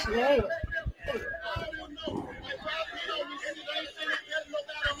 Appreciate it.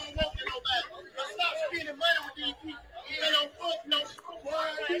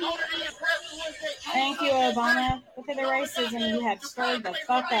 Thank you, Obama. Look at the racism you have stirred the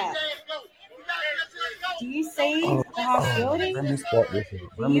fuck up. Do you see the hostility that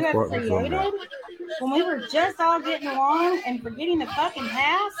you have created when we were just all getting along and forgetting the fucking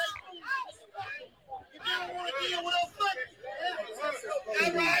past?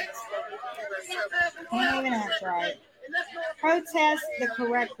 Can't even act right. Protest the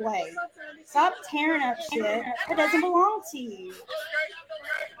correct way. Stop tearing up shit that doesn't belong to you.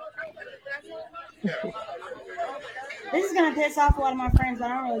 This is going to piss off a lot of my friends,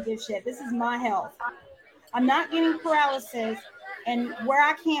 but I don't really give shit. This is my health. I'm not getting paralysis and where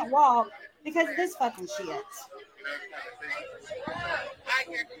I can't walk because of this fucking shit.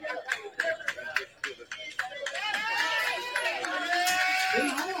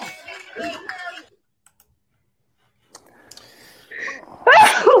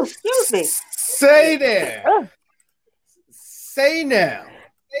 Excuse me. Say there. Say now.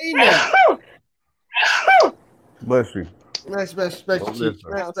 Say now. Bless you.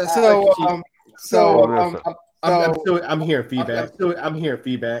 I'm hearing feedback.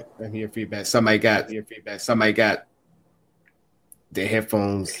 Somebody got their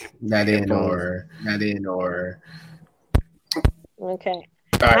headphones not in or. Okay.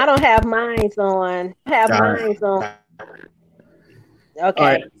 Right. I don't have mines on. Okay.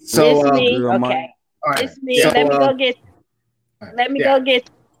 Right. So it's me. Okay. Right. It's me. Let me go get. Go get.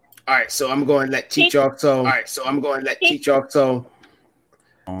 All right. So I'm going to let teach off. So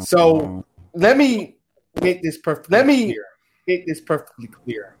let me make this perfectly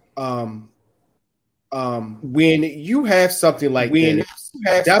clear. When you have something like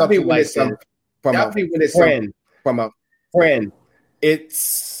from a friend,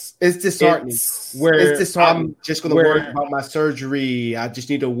 it's disheartening. I'm just going to worry about my surgery. I just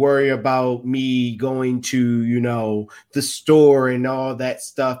need to worry about me going to, the store and all that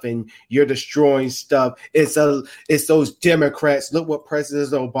stuff. And you're destroying stuff. It's those Democrats. Look what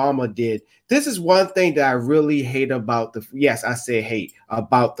President Obama did. This is one thing that I really hate about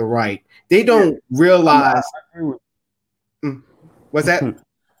about the right. They don't realize. What's that?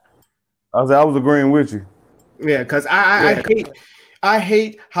 I was agreeing with you. Yeah, because I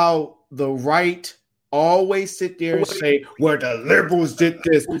hate how the right always sit there and say, well, the liberals did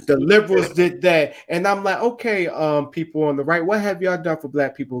this, the liberals did that. And I'm like, okay, people on the right, what have y'all done for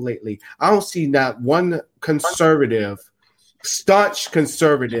black people lately? I don't see not one staunch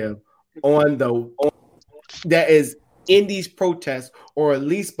conservative that is in these protests or at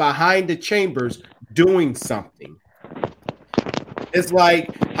least behind the chambers doing something. It's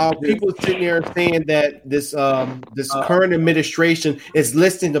like how people sitting there saying that this current administration is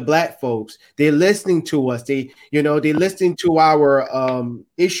listening to black folks. They're listening to us. They're listening to our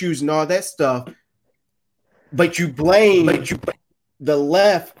issues and all that stuff. But you blame the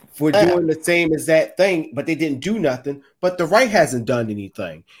left for doing the same as that thing, but they didn't do nothing. But the right hasn't done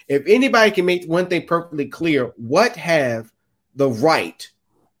anything. If anybody can make one thing perfectly clear, what have the right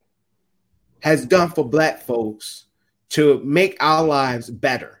has done for black folks to make our lives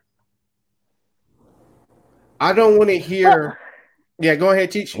better? I don't want to hear. Yeah, go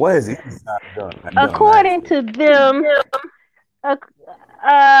ahead, teach. What has he done? According to them,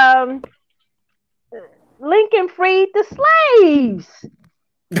 Lincoln freed the slaves.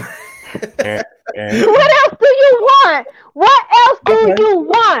 And what else do you want? What else do you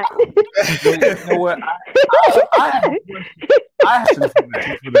want? You know what? I have to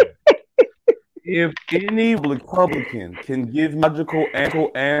that. If any Republican can give logical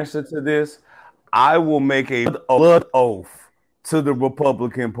answer to this, I will make a blood oath to the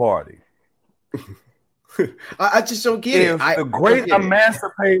Republican Party. I just don't get it. The great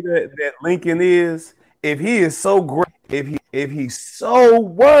emancipator that Lincoln is, if he is so great, if he's so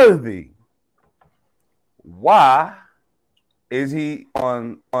worthy why is he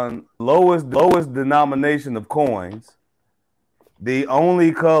on lowest denomination of coins, the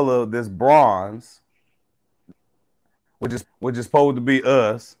only color that's bronze, which is supposed to be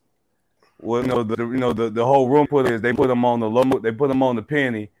us? Well, the whole room they put them on the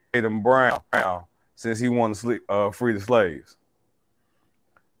penny, made them brown since he wanted to free the slaves.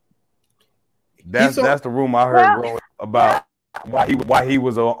 That's the rumor I heard about why he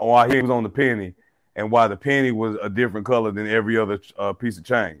was on the penny, and why the penny was a different color than every other piece of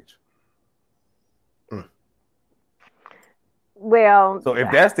change. Well, so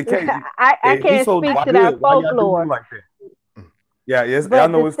if that's the case, I can't speak to that folklore. Like that? Yeah, yes, but I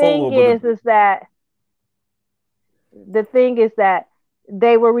know it's folklore. The thing is that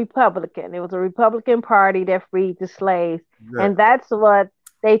they were Republican. It was a Republican Party that freed the slaves, and that's what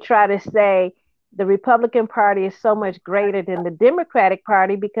they try to say. The Republican Party is so much greater than the Democratic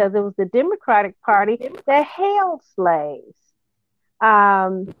Party because it was the Democratic Party that held slaves.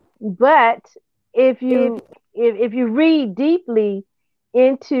 But if you read deeply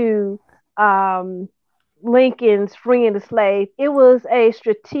into Lincoln's freeing the slaves, it was a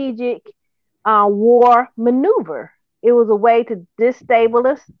strategic war maneuver. It was a way to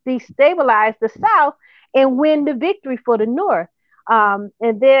destabilize the South and win the victory for the North.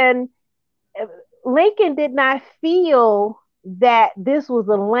 And then Lincoln did not feel that this was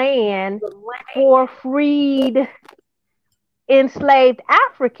a land for freed, enslaved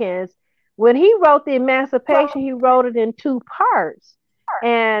Africans. When he wrote the Emancipation, he wrote it in two parts.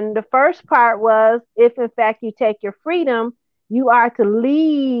 And the first part was, if in fact you take your freedom, you are to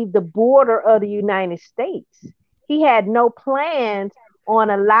leave the border of the United States. He had no plans on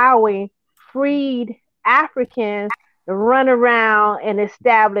allowing freed Africans to run around and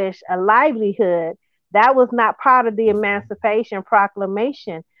establish a livelihood. That was not part of the Emancipation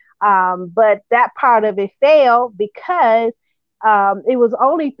Proclamation. But that part of it failed because it was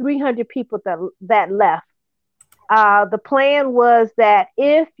only 300 people that left. The plan was that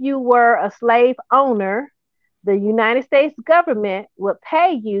if you were a slave owner, the United States government would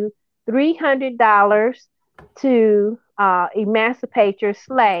pay you $300 to emancipate your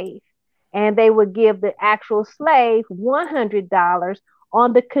slave. And they would give the actual slave $100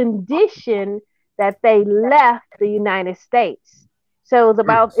 on the condition that they left the United States. So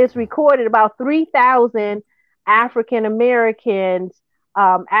it's recorded about 3,000 African Americans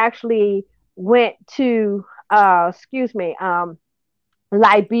actually went to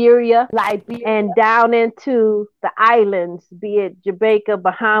Liberia, and down into the islands, be it Jamaica,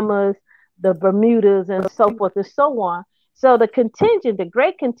 Bahamas, the Bermudas, and so forth and so on. So the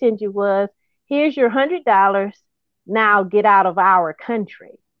great contingent was, here's your $100, now get out of our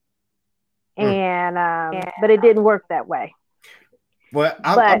country. And but it didn't work that way. Well,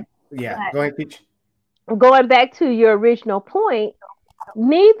 go ahead, Peach. Going back to your original point,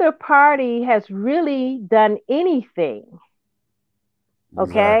 neither party has really done anything.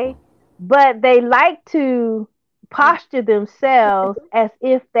 Okay? Exactly. But they like to posture themselves as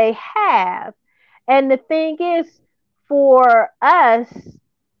if they have. And the thing is, for us,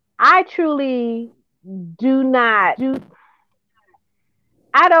 I truly I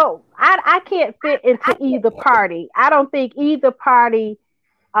can't fit into either party. I don't think either party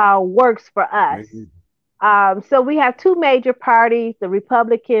works for us. So we have two major parties, the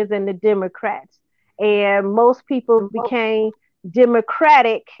Republicans and the Democrats. And most people became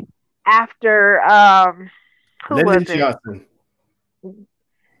Democratic after Lyndon Johnson.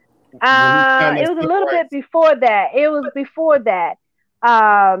 It was a little bit before that. It was before that.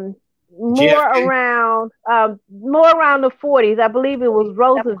 More around the 40s. I believe it was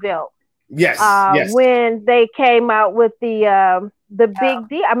Roosevelt. Yes. When they came out with the big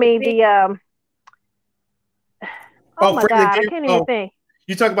deal. I mean oh my God, I can't even think.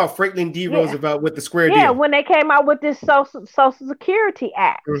 You talk about Franklin D. Roosevelt with the square deal. Yeah, when they came out with this Social Security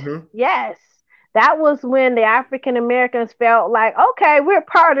Act. Mm-hmm. Yes. That was when the African Americans felt like, okay, we're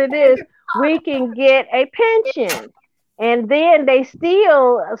part of this. We can get a pension. And then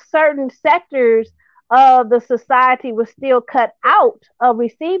certain sectors of the society was still cut out of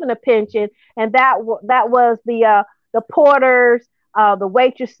receiving a pension. And that was the porters, the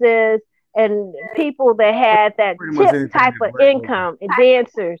waitresses, and people that had that tip type of income, and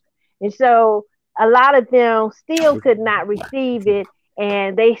dancers. And so a lot of them still could not receive it,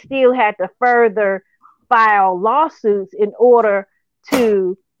 and they still had to further file lawsuits in order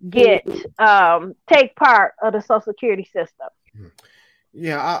to take part of the Social Security system.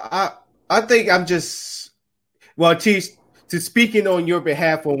 Yeah, I think I'm just, well, to speaking on your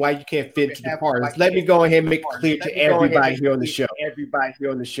behalf on why you can't fit into the parties, let me go ahead and make it clear to everybody here on the show.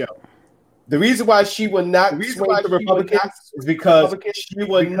 The reason why she would not swing to Republicans is because she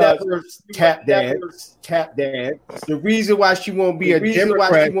would never tap dance. The reason why she won't be a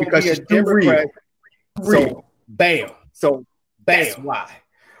Democrat is because she's too real. So, bam. That's why.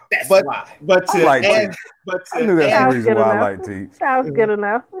 But I knew that's the reason why I like Teach. Sounds good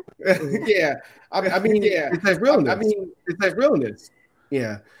enough. Yeah. I mean, it's like realness.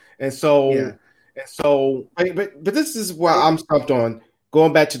 Yeah. And so, but this is where I'm stumped on.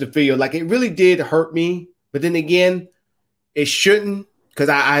 Going back to the video, like it really did hurt me, but then again, it shouldn't, because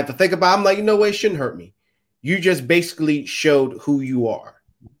I have to think about it. I'm like, you know what, it shouldn't hurt me. You just basically showed who you are.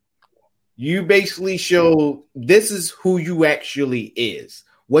 You basically showed this is who you actually is.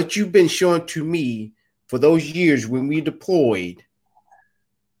 What you've been showing to me for those years when we deployed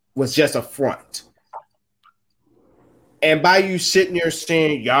was just a front. And by you sitting there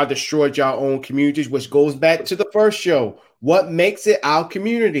saying y'all destroyed your own communities, which goes back to the first show, what makes it our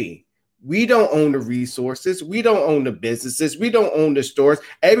community? We don't own the resources. We don't own the businesses. We don't own the stores.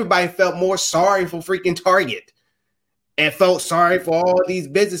 Everybody felt more sorry for freaking Target and felt sorry for all of these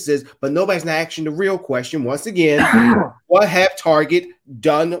businesses, but nobody's not asking the real question. Once again, what have Target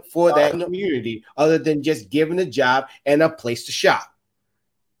done for that community other than just giving a job and a place to shop?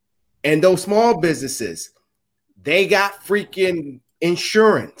 And those small businesses, they got freaking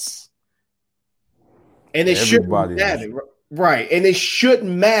insurance. And it shouldn't matter. Right. And it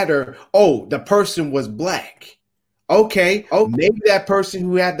shouldn't matter. Oh, the person was black. Okay. Oh, maybe that person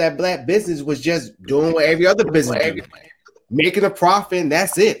who had that black business was just doing what every other business did, making a profit, and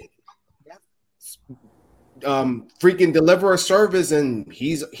that's it. Freaking deliver a service, and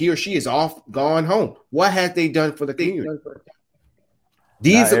he or she is off, gone home. What have they done for the community?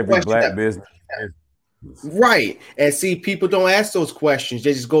 These are questions black business. Right. And see, people don't ask those questions.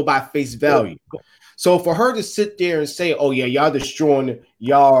 They just go by face value. So for her to sit there and say, oh, yeah, y'all destroying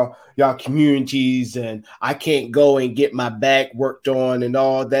y'all communities and I can't go and get my back worked on and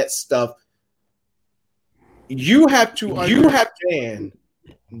all that stuff, you have to understand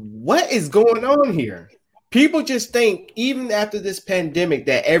what is going on here. People just think, even after this pandemic,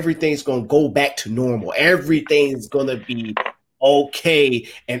 that everything's going to go back to normal. Everything's going to be okay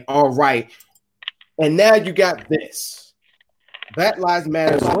and all right. And now you got this. Black Lives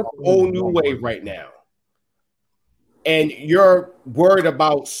Matter is a whole new wave right now. And you're worried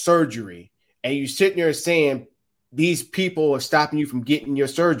about surgery. And you're sitting there saying these people are stopping you from getting your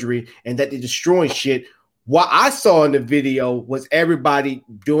surgery and that they're destroying shit. What I saw in the video was everybody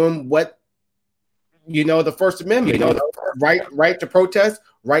doing what, the First Amendment, right to protest,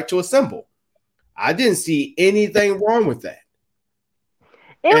 right to assemble. I didn't see anything wrong with that.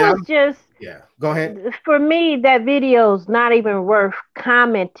 Yeah, go ahead. For me, that video's not even worth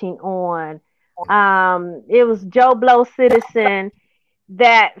commenting on. It was Joe Blow citizen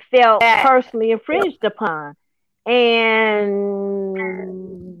that felt personally infringed upon. And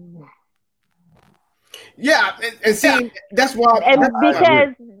yeah, and see, that's why. And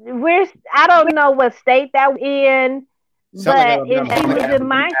because I don't know what state that we're in, but if she was in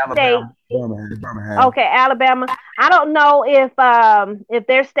my state, okay, Alabama. I don't know if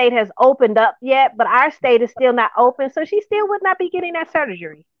their state has opened up yet, but our state is still not open, so she still would not be getting that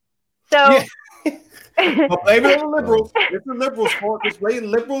surgery. So, well, blame it on the liberals. It's the liberals' fault. Just blame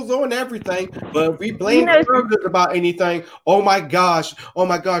liberals on everything. But if we blame conservatives about anything, oh my gosh,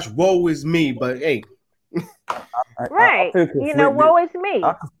 woe is me. But hey, right, woe is me.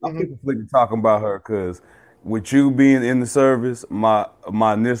 I'm conflicted talking about her because with you being in the service, my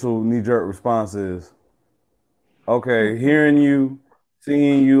initial knee-jerk response is, okay, hearing you,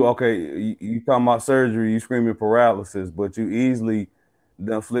 seeing you, okay, you talking about surgery, you screaming paralysis, but you easily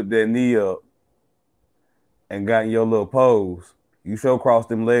done flip that knee up and got in your little pose. You sure crossed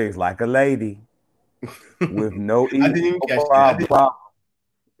them legs like a lady with no problem.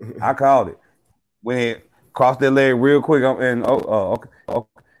 I called it. When crossed that leg real quick, okay.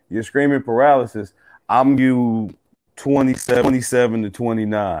 You're screaming paralysis. I'm you 27 to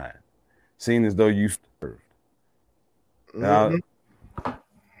 29, seeing as though you served. Now,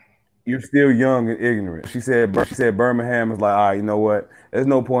 you're still young and ignorant. She said Birmingham is like, all right, you know what? There's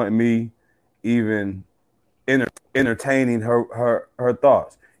no point in me even entertaining her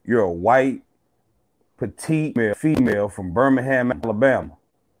thoughts. You're a white, petite female from Birmingham, Alabama.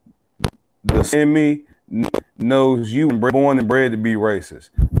 The in me knows you born and bred to be racist.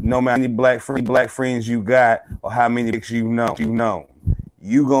 No matter how many black friends you got or how many you know,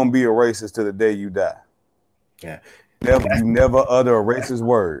 you gonna be a racist to the day you die. Yeah, you never utter a racist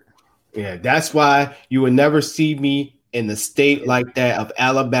word. Yeah, that's why you will never see me in a state like that of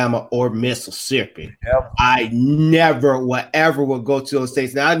Alabama or Mississippi, I never will go to those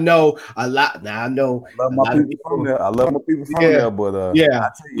states. Now I know a lot. Now I know I love my people from there. I love my people from there, but I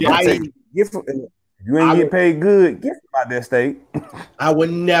tell you, if you ain't get paid good, get out that state. I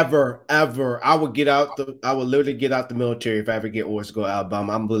would never, ever. I would literally get out the military if I ever get orders to go to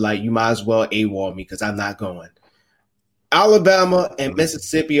Alabama. I'm like, you might as well AWOL me because I'm not going. Alabama and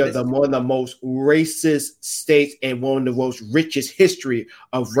Mississippi are one of the most racist states and one of the most richest history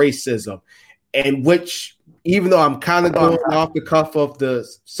of racism. And which, even though I'm kind of going off the cuff of the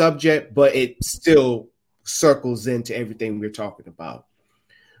subject, but it still circles into everything we're talking about.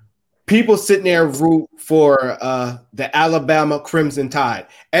 People sitting there root for the Alabama Crimson Tide.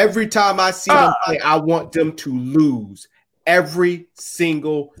 Every time I see them play, I want them to lose. Every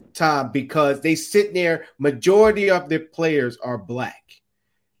single time, because they sit there, majority of their players are black.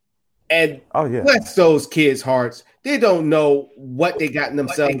 And bless those kids' hearts. They don't know what they got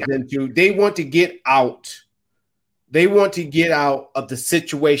themselves into. They want to get out. They want to get out of the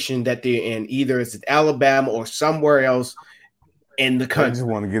situation that they're in. Either it's in Alabama or somewhere else in the country. I just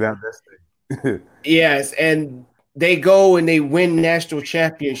want to get out of that state. Yes, and they go and they win national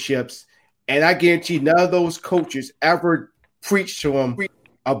championships. And I guarantee none of those coaches ever preach to them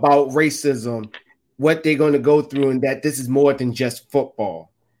about racism, what they're going to go through, and that this is more than just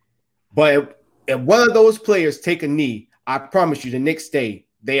football. But if one of those players take a knee, I promise you the next day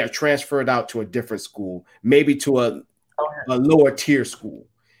they are transferred out to a different school, maybe to a lower tier school.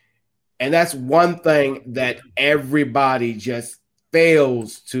 And that's one thing that everybody just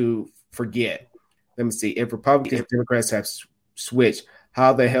fails to forget. Let me see. If Republicans and Democrats have switched,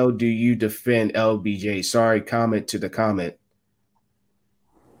 how the hell do you defend LBJ? Sorry, comment to the comment.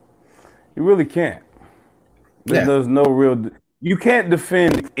 You really can't. There's no real. You can't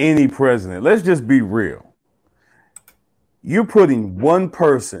defend any president. Let's just be real. You're putting one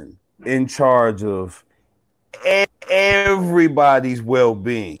person in charge of everybody's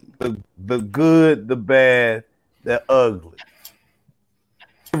well-being, the good, the bad, the ugly.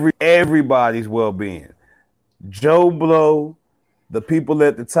 Everybody's well-being. Joe Blow, the people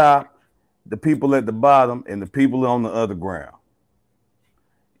at the top, the people at the bottom, and the people on the other ground.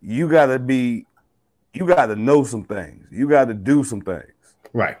 You got to know some things. You got to do some things.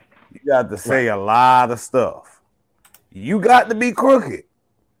 Right. You got to say a lot of stuff. You got to be crooked.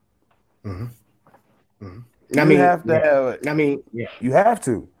 Mm-hmm. Mm-hmm. You have to have it. You have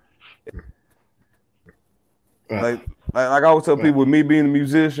to. Right. Like I always tell people, with me being a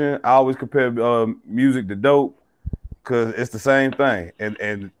musician, I always compare music to dope because it's the same thing.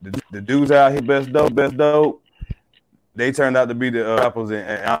 And the dudes out here, best dope. They turned out to be the rappers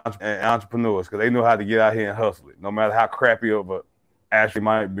and entrepreneurs because they know how to get out here and hustle it, no matter how crappy of a actually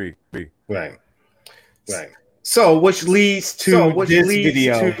might be. Right. So, which leads to this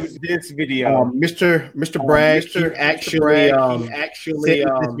video. Mr. Bragg actually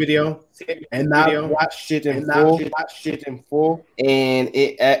this video and not watched it in full, and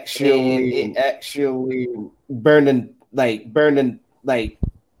it actually burning right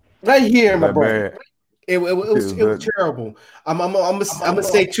here in my brain. It was terrible. I'm gonna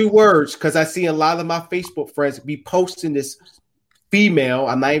say two words because I see a lot of my Facebook friends be posting this female.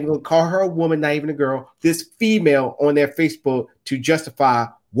 I'm not even gonna call her a woman, not even a girl. This female on their Facebook to justify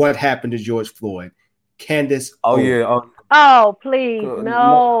what happened to George Floyd. Candace. Oh, please,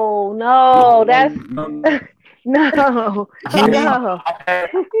 no, that's no.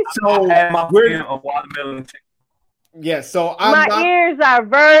 So we're a watermelon. Yeah, so my ears are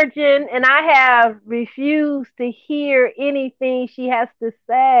virgin, and I have refused to hear anything she has to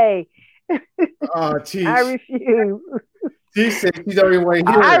say. Oh, geez. I refuse. She said she don't even want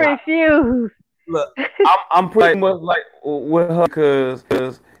to hear it. I refuse. Look, I'm pretty much like with her because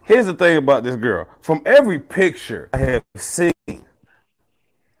here's the thing about this girl. From every picture I have seen,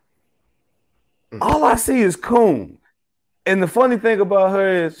 all I see is coon. And the funny thing about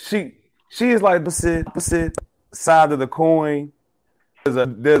her is she is like the side of the coin.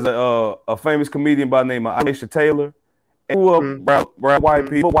 There's a famous comedian by the name of Aisha Taylor. Brown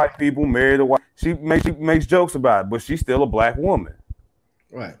white people married a white. She makes jokes about it, but she's still a black woman.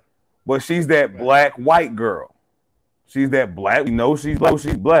 Right. But she's that black white girl. She's that black. We know she's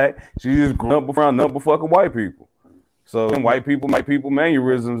black. She just grew up around nothing but fucking white people. So white people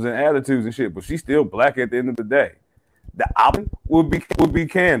mannerisms and attitudes and shit. But she's still black at the end of the day. The opposite would be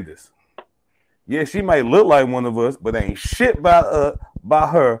Candace. Yeah, she might look like one of us, but ain't shit by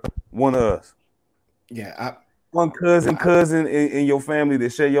her one of us. Yeah, one cousin in your family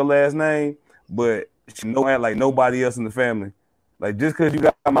that share your last name, but she don't act like nobody else in the family. Like just because you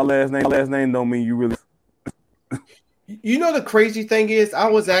got my last name don't mean you really. You know the crazy thing is, I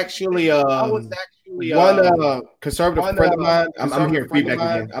was actually one conservative friend of mine. I'm hearing feedback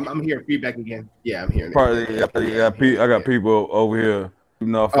again. I'm hearing feedback again. Yeah, I'm hearing it. I got people over here. You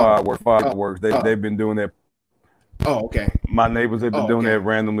know, fireworks. They've been doing that. Oh, okay. My neighbors have been doing that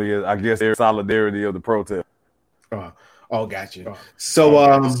randomly. I guess their solidarity of the protest. Gotcha. So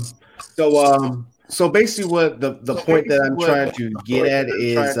basically, what the point that I'm trying to get at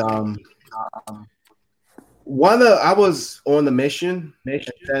is I was on the mission in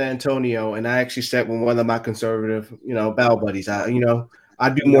San Antonio, and I actually sat with one of my conservative, battle buddies. I do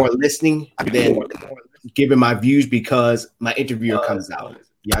more listening than giving my views because my interviewer comes out.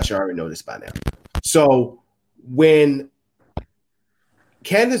 Y'all should already know this by now. So when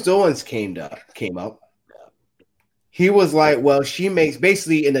Candace Owens came up, he was like, well, she makes,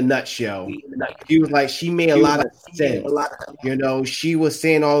 basically in a nutshell, he was like, she made a lot of sense. She was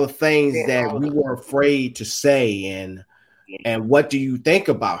saying all the things that we were afraid to say. And what do you think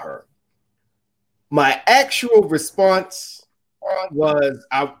about her? My actual response was,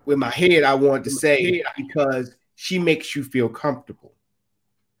 in my head, I wanted to say, because she makes you feel comfortable.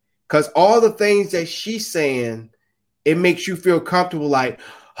 Because all the things that she's saying, it makes you feel comfortable, like,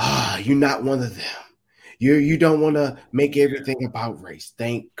 you're not one of them. You don't want to make everything about race.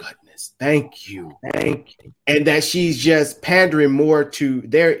 Thank goodness. Thank you. And that she's just pandering more to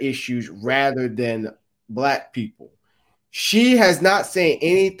their issues rather than Black people. She has not said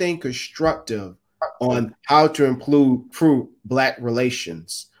anything constructive on how to improve Black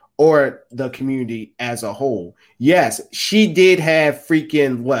relations or the community as a whole. Yes, she did have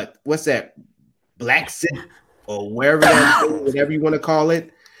freaking what's that? Black Sit or whatever you want to call it.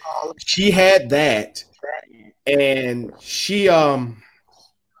 She had that. And she had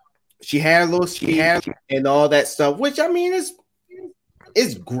a little speech and all that stuff, which I mean is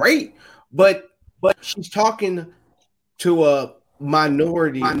great, but she's talking to a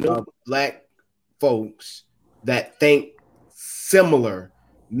minority of Black folks that think similar,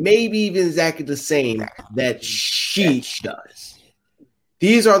 maybe even exactly the same that she does.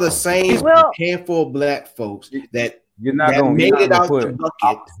 These are the same handful of Black folks that made it out the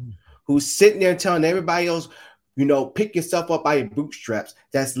bucket, who's sitting there telling everybody else, pick yourself up by your bootstraps,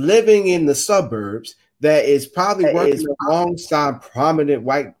 that's living in the suburbs, that is probably working alongside prominent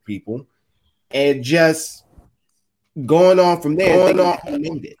white people, and just going on from there.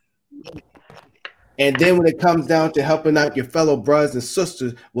 And then when it comes down to helping out your fellow brothers and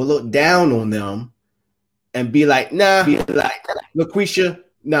sisters, we'll look down on them and be like, LaQuisha,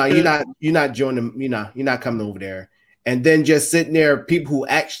 no, you're not joining, you're not coming over there. And then just sitting there, people who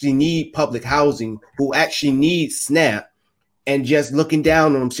actually need public housing, who actually need SNAP, and just looking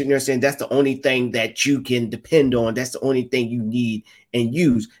down on them, sitting there saying that's the only thing that you can depend on. That's the only thing you need and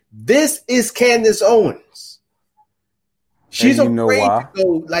use. This is Candace Owens. She's afraid to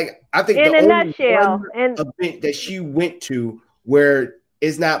go. Like, I think in the a only nutshell, event that she went to where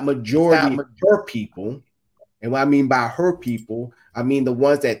it's not majority of her people, and what I mean by her people, I mean the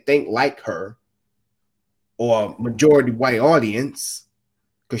ones that think like her, or majority white audience,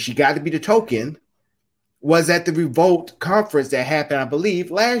 because she got to be the token, was at the Revolt conference that happened, I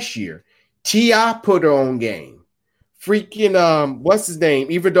believe, last year. T.I. put her on game. Freaking, what's his name?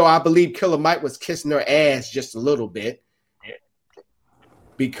 Even though I believe Killer Mike was kissing her ass just a little bit,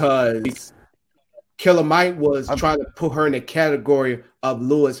 because Killer Mike was trying to put her in the category of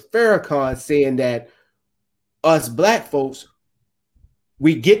Louis Farrakhan, saying that us Black folks,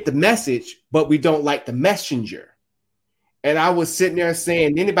 we get the message, but we don't like the messenger. And I was sitting there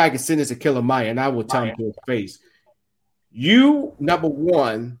saying, anybody can send this to Killer Mike, and I will tell him to his face, you, number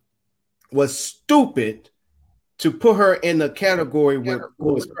one, was stupid to put her in the category with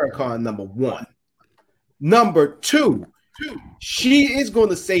Louis Farrakhan, number one. Number two, she is going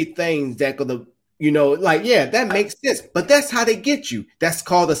to say things that going to, that makes sense. But that's how they get you. That's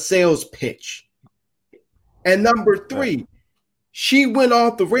called a sales pitch. And number three, she went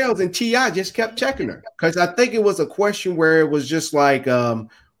off the rails, and T.I. just kept checking her, because I think it was a question where it was just like,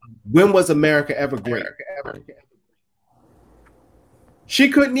 when was America ever great? She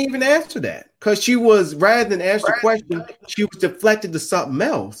couldn't even answer that, because she was, rather than answer the question, she was deflected to something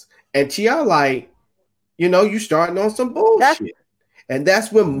else. And T.I. you starting on some bullshit. And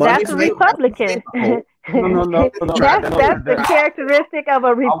that's when money. That's a Republican. No. That's the characteristic of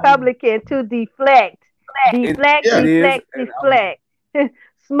a Republican, to deflect. Deflect.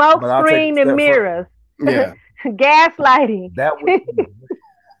 Smoke, screen, and mirrors. Yeah. Gaslighting.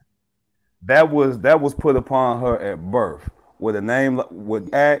 That was put upon her at birth. With a name,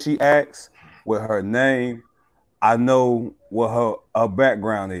 she acts, with her name, I know what her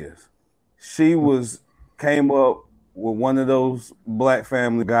background is. She came up with one of those black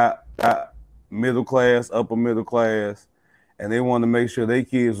families got middle class, upper middle class, and they wanted to make sure their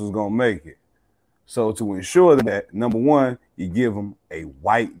kids was gonna make it. So to ensure that, number one, you give them a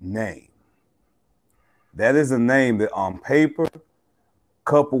white name. That is a name that on paper,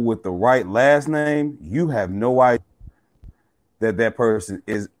 coupled with the right last name, you have no idea that person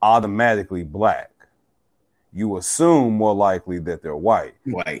is automatically black. You assume more likely that they're white.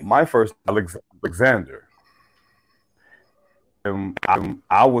 White. My first Alexander.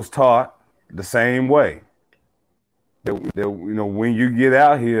 I was taught the same way. That when you get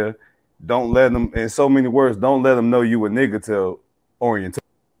out here, don't let them, in so many words, don't let them know you a nigga till orientation.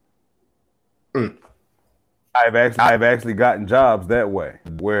 I've actually gotten jobs that way,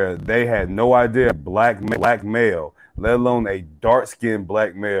 where they had no idea black male, let alone a dark-skinned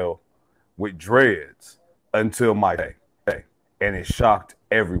black male with dreads, until my day. And it shocked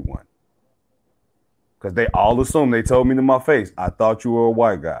everyone. Because they all assumed, they told me to my face, I thought you were a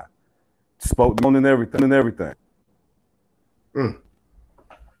white guy. Spoke on and everything.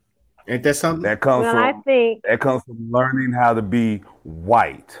 Ain't that something? That comes from learning how to be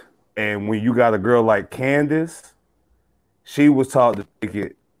white. And when you got a girl like Candace, she was taught to take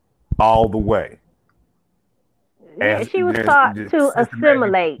it all the way. Yeah, she was taught to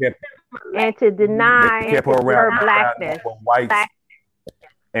assimilate and to deny her blackness.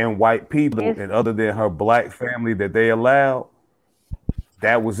 And white people, and other than her black family that they allowed,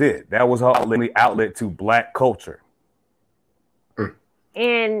 that was it. That was her only outlet to black culture.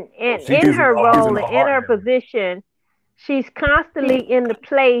 And in her role, in her position, she's constantly in the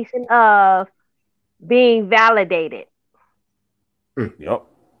place of being validated. Yep.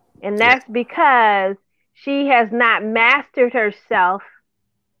 And that's because she has not mastered herself,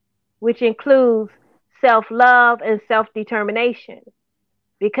 which includes self-love and self-determination.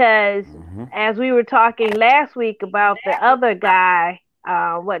 Because as we were talking last week about the other guy,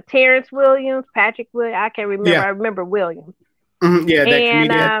 Terrence Williams, Patrick Williams, I can't remember. Yeah. I remember Williams. Yeah, that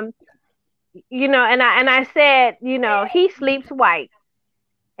and and I said, he sleeps white,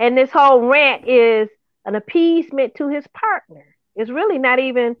 and this whole rant is an appeasement to his partner. It's really not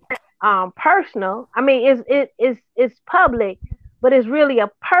even personal. I mean, it's public, but it's really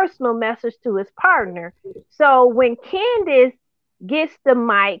a personal message to his partner. So when Candace gets the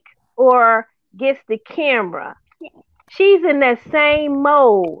mic or gets the camera, she's in that same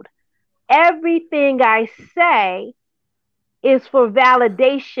mode. Everything I say is for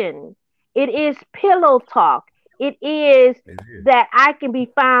validation. It is pillow talk. It is that I can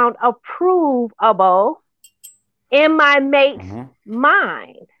be found approvable in my mate's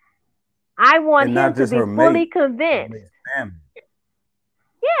mind. I want him to be fully convinced.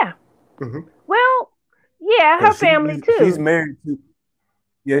 Yeah. Well, yeah, her family too. She's married to.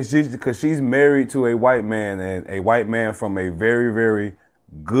 Yeah, because she's married to a white man, and a white man from a very, very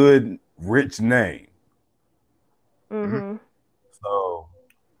good, rich name. So,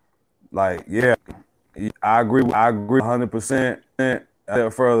 like, yeah, I agree 100%.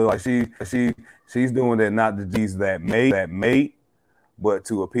 Further, like she's doing that not to appease that mate, but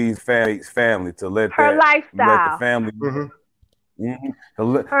to appease family, to let her lifestyle, let the family, to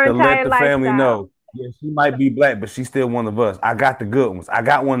let the family know. Yeah, she might be black, but she's still one of us. I got the good ones. I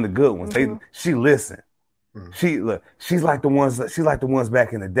got one of the good ones. She listen. She's like the ones. She's like the ones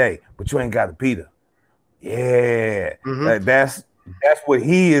back in the day. But you ain't got to beat her. Yeah, like that's what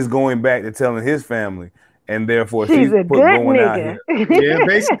he is going back to telling his family, and therefore she's a good going nigga. out here. Yeah,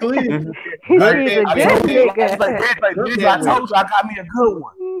 basically. She's a good nigga. I told you I got me a good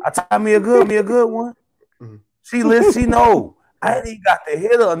one. I got me a good one. She listens. She know. I ain't even got to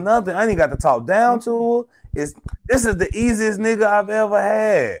hit her or nothing. I ain't got to talk down to her. This is the easiest nigga I've ever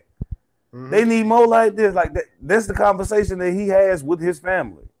had. They need more like this. Like that. That's the conversation that he has with his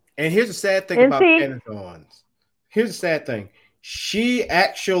family. And here's the sad thing about Candace Owens. Here's the sad thing. She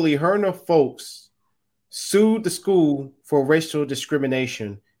actually, her and her folks sued the school for racial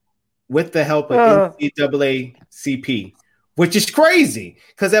discrimination with the help of NCAACP, which is crazy.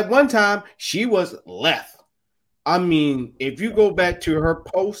 Because at one time, she was left. I mean, if you go back to her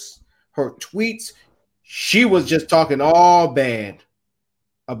posts, her tweets, she was just talking all bad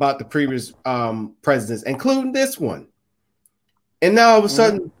about the previous presidents, including this one. And now all of a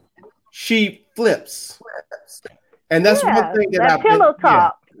sudden, she flips. And that's one thing that pillow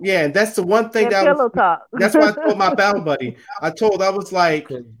talk. Yeah, and that's the one thing that's why I told my battle buddy. I was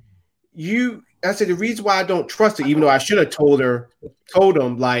like, I said, the reason why I don't trust her, even though I should have told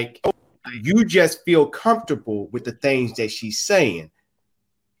him, like, you just feel comfortable with the things that she's saying.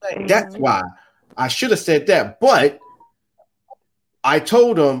 That's why I should have said that. But I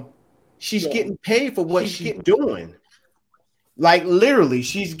told him she's getting paid for what she's doing. Like literally,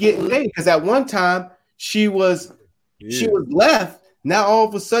 she's getting laid because at one time she was left. Now all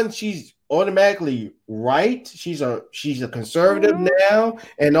of a sudden she's automatically right. She's a conservative now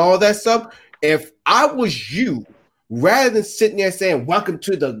and all that stuff. If I was you, rather than sitting there saying "Welcome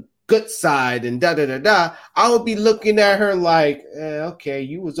to the good side" and da da da da, I would be looking at her like, okay,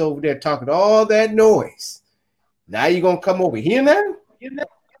 you was over there talking all that noise. Now you're gonna come over here now?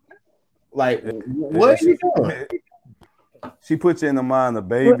 Like, what are you doing? She put you in the mind of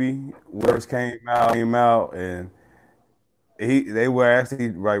Baby. Words came out, and they were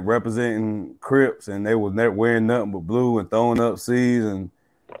actually like representing Crips, and they was wearing nothing but blue and throwing up C's and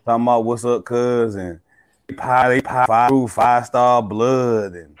talking about what's up, cuz, and they pie 5-star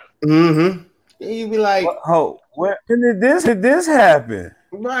blood and. Mm-hmm. You be like, when did this happen?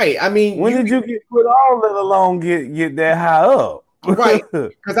 Right. I mean, when did you get put on, let alone get that high up? Right.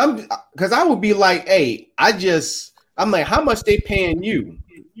 Because I would be like, hey, I'm like, how much they paying you?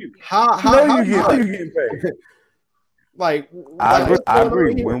 How you getting paid? Like, I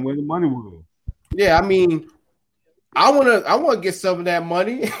agree. When the money was. Yeah, I mean, I wanna get some of that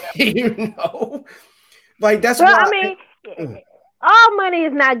money, you know. Like that's why. I mean, all money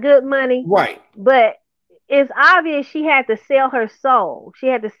is not good money, right? But it's obvious she had to sell her soul. She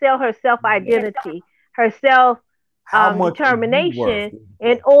had to sell her self-identity, her self-determination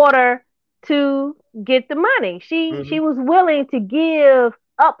in order to get the money. She was willing to give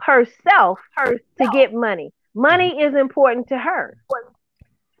up herself to get money. Money is important to her.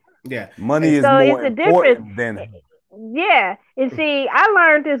 Yeah, money is more important than her. Yeah, and see, I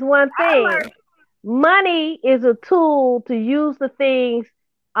learned this one thing. Money is a tool to use the things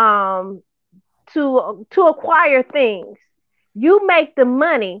to acquire things. You make the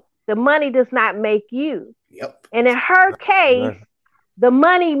money does not make you. Yep. And in her case, the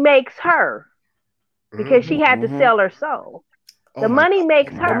money makes her because she had to sell her soul. The money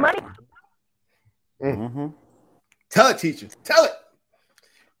makes her. Tell it, teacher. Tell it.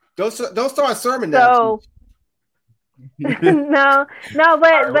 Don't start a sermon now. No,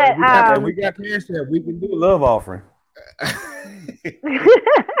 but we got cash that we can do a love offering.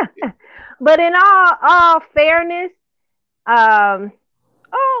 But in all fairness, do I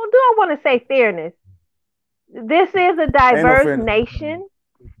want to say fairness? This is a diverse nation,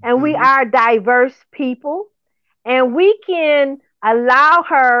 and we are diverse people, and we can allow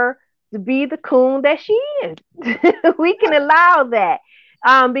her to be the coon that she is. We can allow that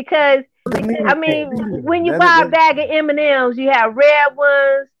because. I mean, when you buy a bag of M&Ms, you have red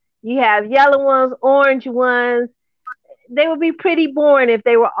ones, you have yellow ones, orange ones. They would be pretty boring if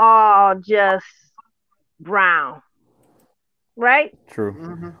they were all just brown, right?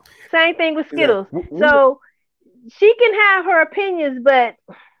 True. Same thing with Skittles. So she can have her opinions, but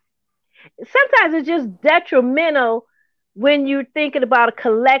sometimes it's just detrimental when you're thinking about a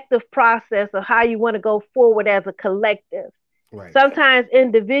collective process of how you want to go forward as a collective. Right. Sometimes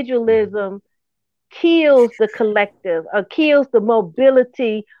individualism kills the collective or kills the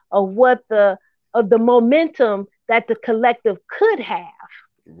mobility of the momentum that the collective could have.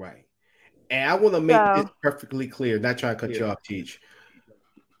 Right. And I want to make this perfectly clear, not trying to cut you off, Teach.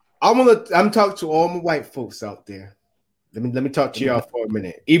 I'm talking to all my white folks out there. Let me talk to y'all for a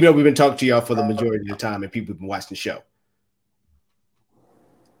minute, even though we've been talking to y'all for the majority of the time and people have been watching the show.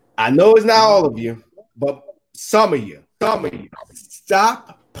 I know it's not all of you, but some of you,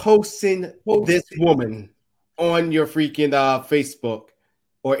 stop posting this woman on your freaking Facebook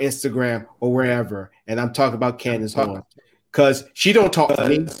or Instagram or wherever. And I'm talking about Candace Horn because she don't talk to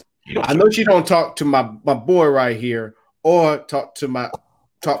me. I know she don't talk to my boy right here or talk for my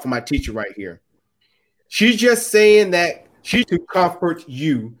teacher right here. She's just saying that she to comfort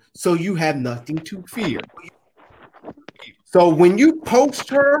you so you have nothing to fear. So when you post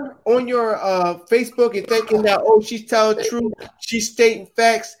her on your Facebook and thinking that, she's telling the truth, she's stating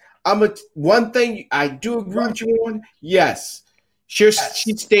facts, one thing I do agree with you on, yes, she's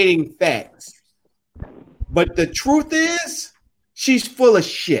stating facts. But the truth is, she's full of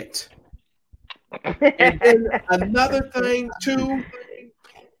shit. And then another thing too,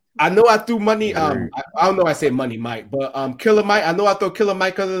 I know I threw money. I don't know. I say money, Mike, but Killer Mike. I know I throw Killer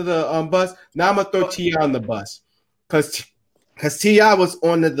Mike under the bus. Now I'm gonna throw T.I. on the bus because T.I. was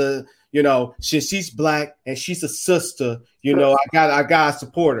on the she's black and she's a sister. I gotta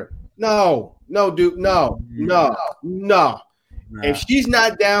support her. No, dude, no. If she's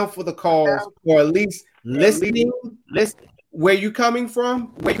not down for the cause or at least listening where you coming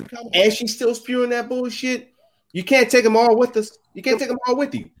from, and she's still spewing that bullshit, you can't take them all with us. You can't take them all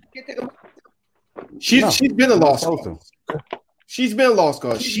with you. She's been a lost cause. She's been a lost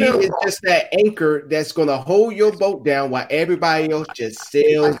cause. She is just that anchor that's going to hold your boat down while everybody else just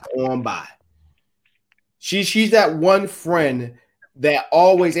sails on by. She's that one friend that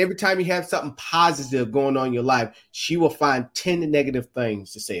always, every time you have something positive going on in your life, she will find 10 negative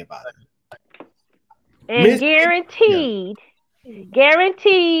things to say about it. And guaranteed,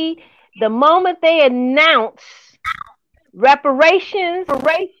 the moment they announce reparations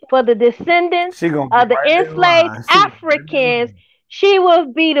for the descendants of the enslaved Africans, she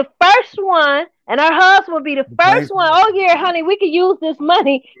will be the first one, and her husband will be the first one. Oh yeah, honey, we can use this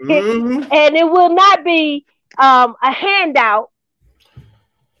money, and it will not be a handout.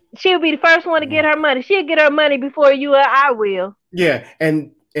 She'll be the first one to get her money. She'll get her money before you or I will. Yeah,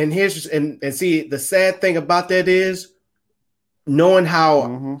 and here's and see, the sad thing about that is knowing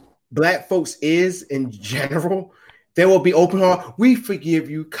how Black folks is in general. They will be open heart. We forgive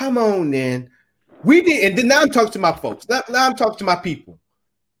you. Come on, then. We did, and then now I'm talking to my folks. Now I'm talking to my people.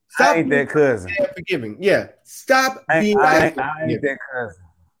 Stop I ain't that cousin. Forgiving. Yeah. Stop being. I ain't that cousin.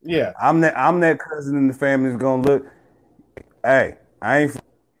 Yeah. I'm that cousin in the family that's gonna look. Hey, I ain't.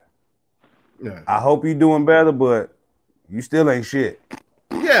 Yeah. I hope you're doing better, but you still ain't shit.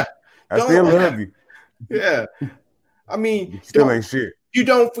 Yeah. I still love you. Yeah. I mean, you still ain't shit. You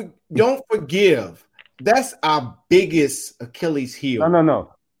don't forgive. That's our biggest Achilles heel.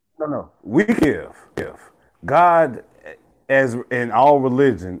 No. We give. God, as in all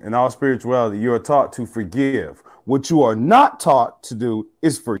religion and all spirituality, you are taught to forgive. What you are not taught to do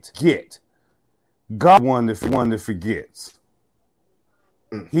is forget. God one that forgets.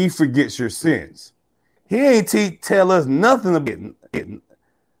 He forgets your sins. He ain't tell us nothing about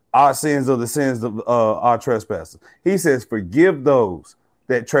our sins or the sins of our trespasses. He says, forgive those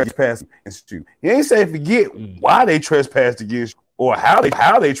that trespass against you. He ain't say forget why they trespassed against you or how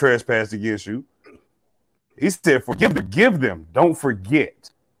they trespassed against you. He said forgive them. Don't forget.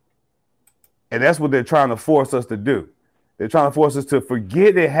 And that's what they're trying to force us to do. They're trying to force us to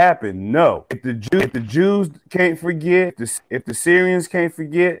forget it happened. No. If the Jews can't forget, if the Syrians can't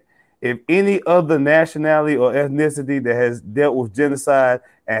forget, if any other nationality or ethnicity that has dealt with genocide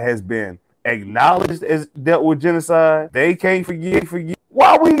and has been acknowledged as dealt with genocide, they can't forget.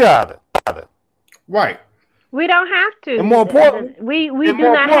 Why we got it? Right. We don't have to. And more important, we do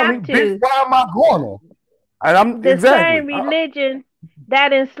not have to. Bitch, why am I going on? And I'm the same religion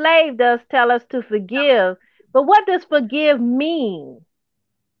that enslaved us tell us to forgive. But what does forgive mean?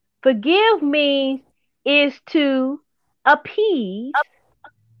 Forgive means is to appease.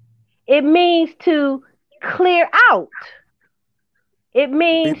 It means to clear out. It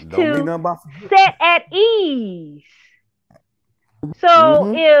means to set at ease.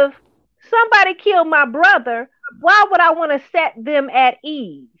 So if somebody killed my brother, why would I want to set them at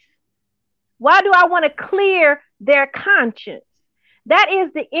ease? Why do I want to clear their conscience? That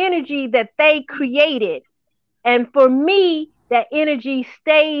is the energy that they created. And for me, that energy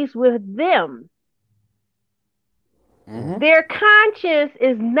stays with them. Their conscience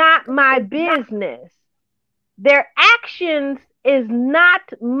is not my business. Their actions is not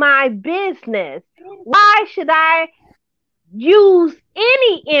my business. Why should I use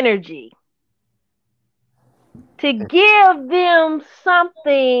any energy to give them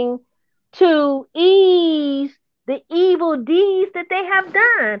something to ease the evil deeds that they have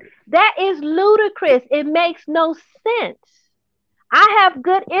done? That is ludicrous. It makes no sense. I have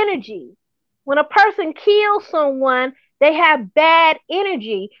good energy. When a person kills someone, they have bad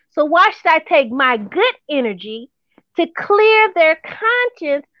energy. So why should I take my good energy to clear their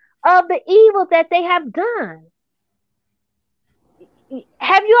conscience of the evil that they have done?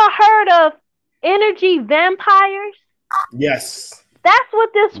 Have you all heard of energy vampires? Yes. That's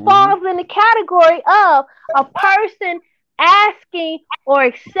what this falls in the category of: a person asking or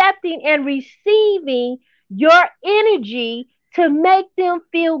accepting and receiving your energy to make them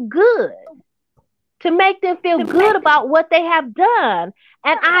feel good, to make them feel good about what they have done.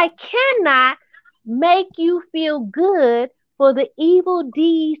 And I cannot make you feel good for the evil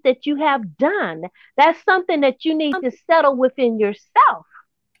deeds that you have done. That's something that you need to settle within yourself.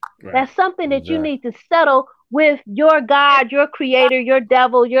 Right. That's something that you need to settle with your God, your creator, your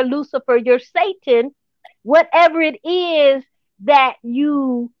devil, your Lucifer, your Satan, whatever it is that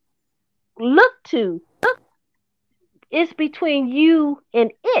you look to. It's between you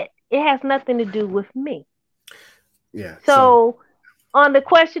and it. It has nothing to do with me. Yeah. So on the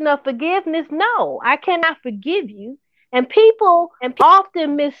question of forgiveness, no, I cannot forgive you. And people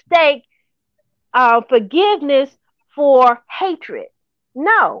often mistake forgiveness for hatred.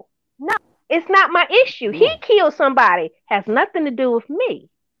 No, it's not my issue. He killed somebody. Has nothing to do with me.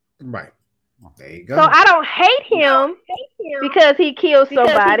 Right. There you go. So I don't hate him because he killed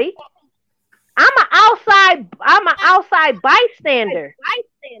somebody. I'm an outside bystander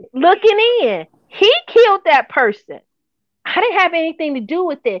looking in. He killed that person. I didn't have anything to do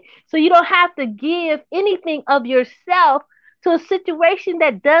with it. So you don't have to give anything of yourself to a situation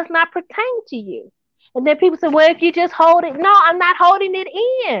that does not pertain to you. And then people say, well, if you just hold it. No, I'm not holding it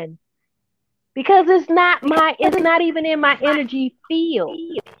in. Because it's not even in my energy field.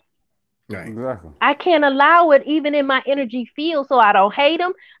 Right. Exactly. I can't allow it even in my energy field, so I don't hate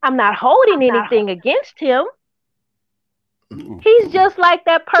him. I'm not holding anything against him. He's just like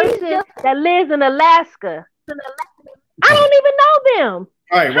that person that lives in Alaska. I don't even know them.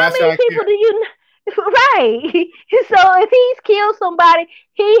 Right, how many people do you know? Right. So if he's killed somebody,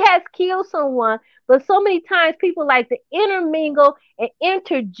 he has killed someone. But so many times people like to intermingle and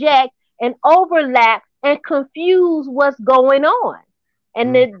interject and overlap and confuse what's going on.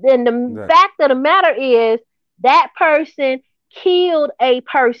 And the fact of the matter is that person killed a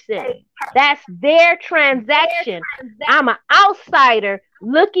person. That's their transaction. I'm an outsider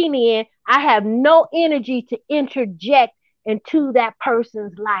looking in. I have no energy to interject into that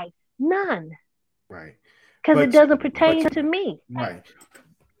person's life. None. Right. Because it doesn't pertain to me. Right.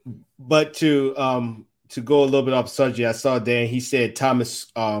 But to go a little bit off subject, I saw Dan. He said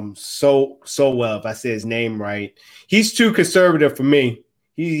Thomas Sowell. If I said his name right, he's too conservative for me.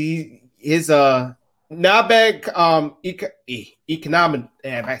 His not bad economic.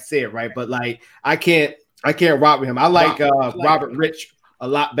 If I say it right, but like I can't rock with him. I like Robert Rich a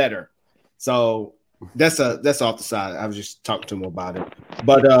lot better. So that's off the side. I was just talking to him about it.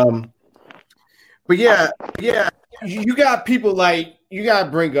 But yeah, you got people like you got to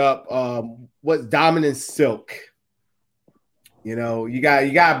bring up what's Dominant Silk. You know, you got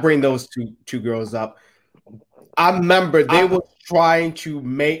to bring those two girls up. I remember they were trying to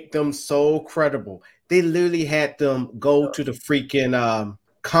make them so credible. They literally had them go to the freaking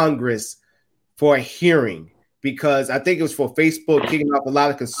Congress for a hearing because I think it was for Facebook kicking off a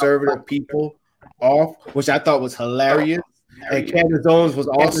lot of conservative people off, which I thought was hilarious. And Candace Owens was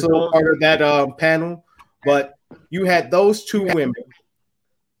also part of that panel. But you had those two women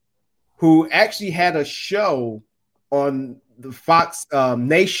who actually had a show on the Fox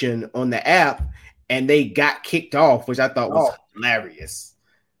Nation on the app, and they got kicked off, which I thought was hilarious.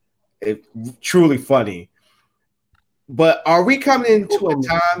 Truly funny. But are we coming into a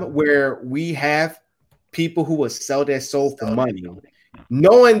time where we have people who will sell their soul for money,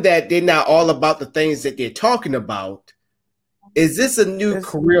 knowing that they're not all about the things that they're talking about? Is this a new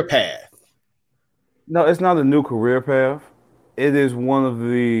career path? No, it's not a new career path. It is one of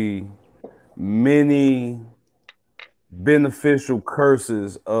the many beneficial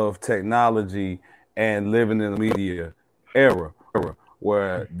curses of technology and living in the media era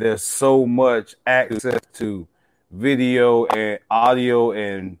where there's so much access to video and audio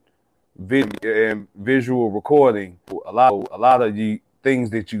and visual recording. A lot of the things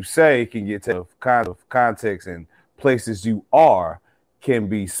that you say can get to kind of context, and places you are can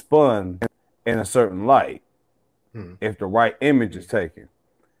be spun in a certain light if the right image is taken,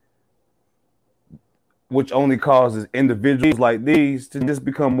 which only causes individuals like these to just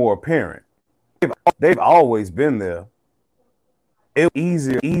become more apparent. They've always been there. It was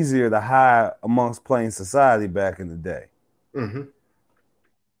easier to hide amongst plain society back in the day. Mm-hmm.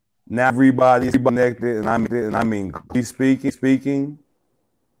 Now everybody's connected, and I mean, speaking,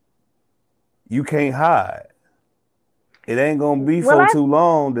 you can't hide. It ain't gonna be for too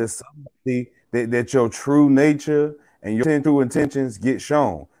long that somebody that your true nature and your true intentions get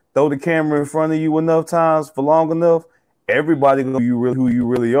shown. Throw the camera in front of you enough times for long enough, everybody gonna know who you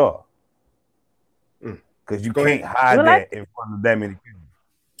really are. Because you can't hide that in front of that many people.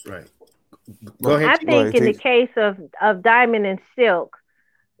 Right. Go ahead. I think in the case of Diamond and Silk,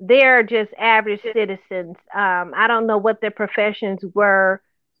 they're just average citizens. I don't know what their professions were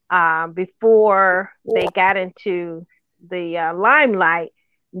before they got into the limelight,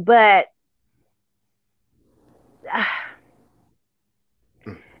 but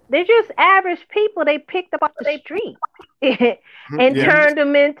they're just average people. They picked up off the street and turned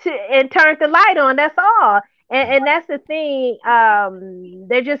them turned the light on. That's all. And that's the thing.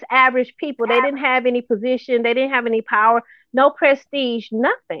 They're just average people. They didn't have any position. They didn't have any power, no prestige,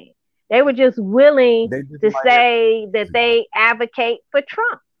 nothing. They were just willing to say that they advocate for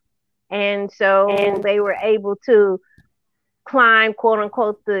Trump. And so they were able to climb, quote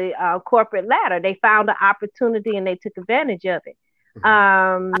unquote, the corporate ladder. They found an opportunity and they took advantage of it.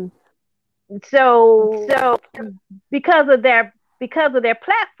 So because of their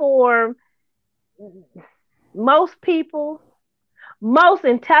platform, most people most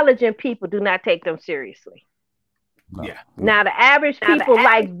intelligent people do not take them seriously. No. Yeah. Now the average people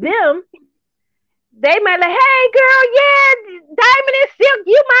like them, they might like, hey girl, yeah, Diamond and Silk,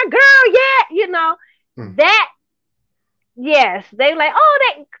 you my girl, yeah, you know, that. Yes, they like, oh,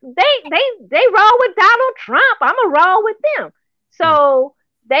 they roll with Donald Trump. I'ma roll with them. So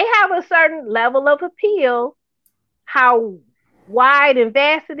they have a certain level of appeal. How wide and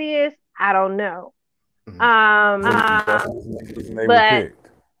vast it is, I don't know. But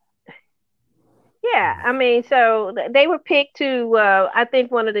yeah, I mean, so they were picked to. I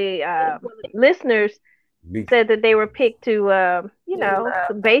think one of the listeners said that they were picked to,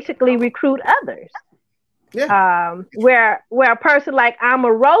 basically recruit others. Yeah. Where a person like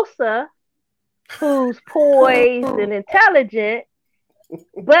Omarosa, who's poised and intelligent,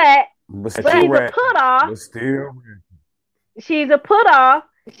 but she's a put off. She's a put off.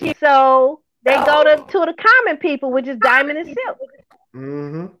 So they go to the common people, which is Diamond and Silk,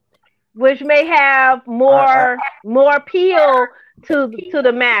 which may have more appeal to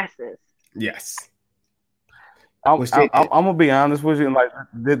the masses. Yes. I'm gonna be honest with you. Like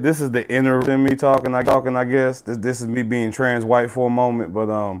this is the inner in me talking. I guess this is me being trans white for a moment. But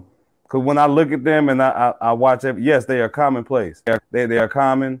because when I look at them and I watch it, yes, they are commonplace. They are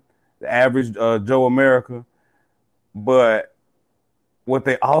common, the average Joe America. But what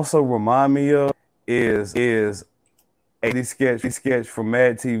they also remind me of is a sketch from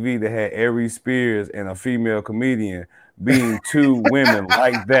Mad TV that had Aries Spears and a female comedian being two women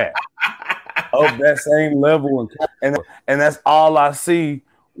like that. Of that same level, and that's all I see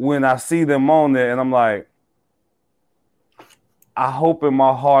when I see them on there, and I'm like, I hope in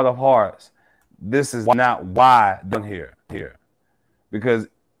my heart of hearts, this is not why I'm here, because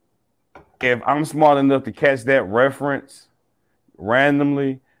if I'm smart enough to catch that reference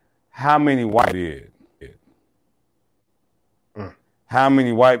randomly, how many white did? How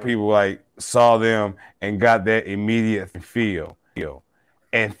many white people like saw them and got that immediate feel?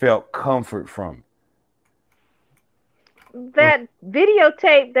 And felt comfort from that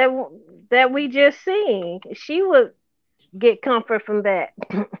videotape that we just seen. She would get comfort from that.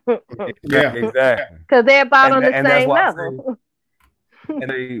 Yeah, exactly. Because they're about on the same level. And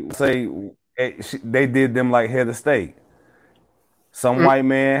they say they did them like head of state. Some white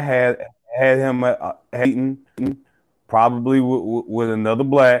man had him eaten, probably with another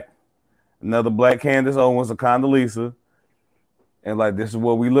black Candace Owens or Condoleezza. And like, this is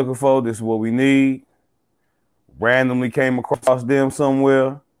what we looking for. This is what we need. Randomly came across them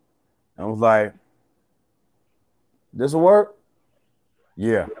somewhere. I was like, this'll work?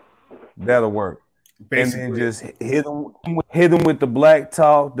 Yeah, that'll work. Basically. And then just hit them with the black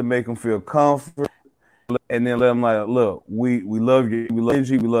talk to make them feel comfortable. And then let them like, look, we love you. We love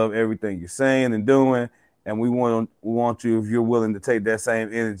you. We love everything you're saying and doing. And we want you, if you're willing to take that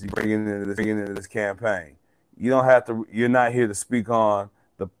same energy, bring it into this campaign. You don't have to. You're not here to speak on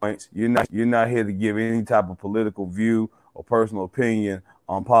the points. You're not here to give any type of political view or personal opinion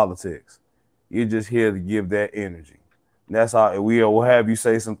on politics. You're just here to give that energy. And that's how we'll have you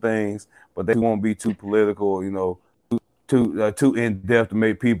say some things, but they won't be too political. Too in depth to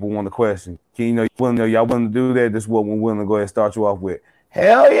make people want to question. Y'all willing to do that? This is what we're willing to go ahead and start you off with.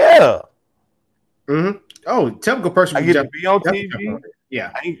 Hell yeah. Mm-hmm. Oh, typical person. I get to be on TV.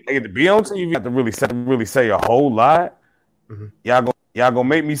 Yeah, I get to be on TV. You have to really say a whole lot. Mm-hmm. Y'all gonna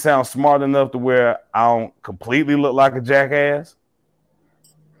make me sound smart enough to where I don't completely look like a jackass.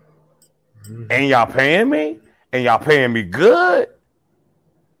 Mm-hmm. And y'all paying me, and y'all paying me good.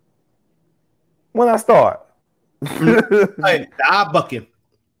 When I start, hey, I buck him.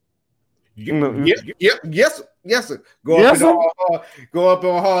 Yes, sir. Go up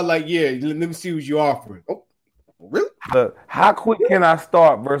on hard. Like, yeah. Let me see what you're offering. Oh. Really? How quick can I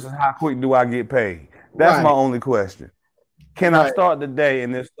start versus how quick do I get paid? That's my only question. Can I start the day,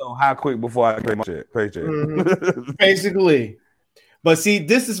 and if so, how quick before I get my paycheck? Mm-hmm. Basically. But see,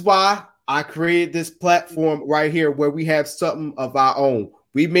 this is why I created this platform right here where we have something of our own.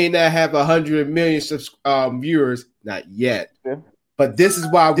 We may not have 100 million viewers, not yet. Yeah. But this is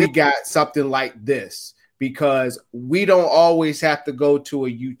why we got something like this. Because we don't always have to go to a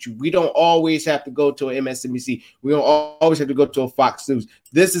YouTube. We don't always have to go to an MSNBC. We don't always have to go to a Fox News.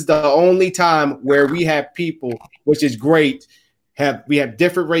 This is the only time where we have people, which is great. We have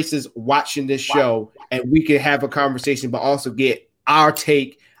different races watching this show, and we can have a conversation, but also get our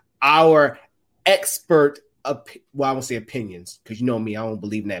take, our expert, I won't say opinions, because you know me, I don't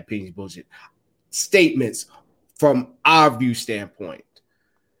believe in that opinions bullshit. Statements from our view standpoint.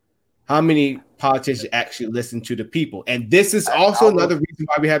 How many politicians actually listen to the people? And this is also another reason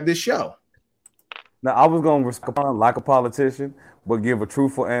why we have this show. Now, I was going to respond like a politician, but give a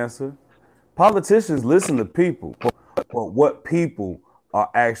truthful answer. Politicians listen to people, but what people are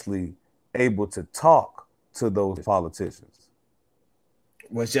actually able to talk to those politicians?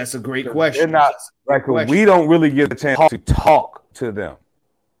 Was just a great question. They're not like we don't really get a chance to talk to them.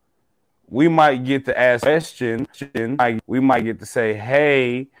 We might get to ask questions. We might get to say,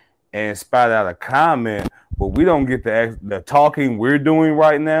 hey, and spout out a comment, but we don't get to ask the talking we're doing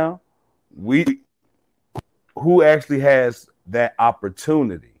right now. Who actually has that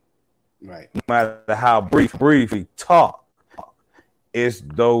opportunity? Right. No matter how brief we talk, it's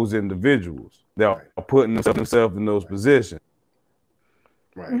those individuals that are putting themselves in those positions.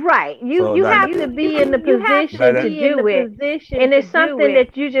 Right. You have to be in the position to do it. And it's something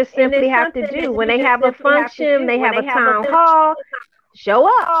that you just simply have to do. When they have a function, they have a town hall, show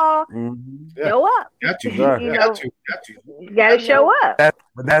up. Mm-hmm. Show up. Got you. You gotta show up.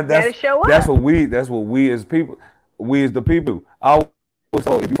 That's what we as people, we as the people. I always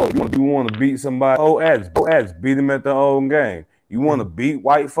told if you want to beat somebody, go ask, beat them at their own game. You want to beat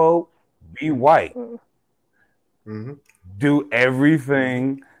white folk, be white. Mm-hmm. Do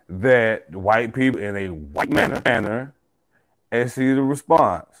everything that white people in a white manner and see the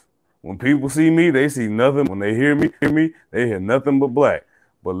response. When people see me, they see nothing. When they hear me, they hear nothing but black.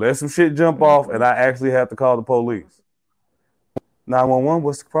 But let some shit jump off and I actually have to call the police. 911,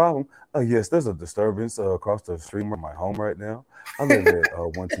 what's the problem? Oh, yes, there's a disturbance across the street from my home right now. I live at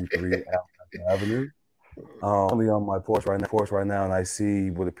 123 Avenue. Only on my porch right now, and I see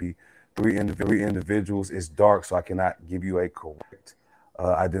would it be three individuals. It's dark, so I cannot give you a correct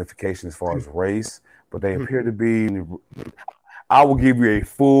identification as far as race, but they appear to be. I will give you a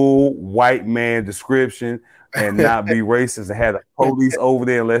full white man description and not be racist and have the police over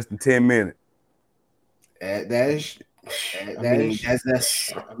there in less than 10 minutes. That's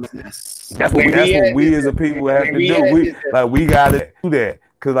what we as a people have to do. We gotta do that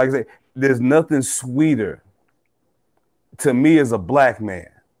because, like I said, there's nothing sweeter to me as a black man.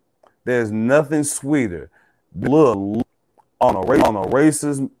 There's nothing sweeter. Look on a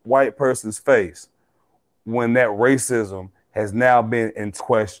racist white person's face when that racism has now been in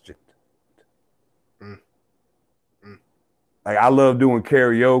question. Like I love doing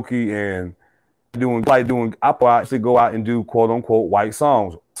karaoke and I actually go out and do quote unquote white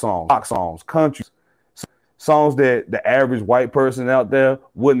songs, rock songs, country songs that the average white person out there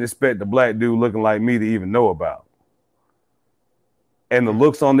wouldn't expect the black dude looking like me to even know about. And the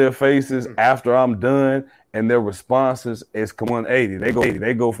looks on their faces after I'm done and their responses is 180.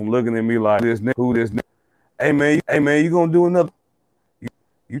 They go from looking at me like this nigga, who this nigga. Hey man, you gonna do another?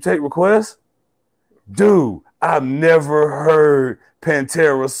 You take requests? Dude, I've never heard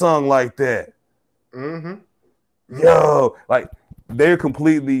Pantera sung like that. Mm-hmm. Yo, like they're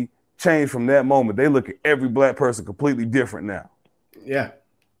completely changed from that moment. They look at every black person completely different now. Yeah.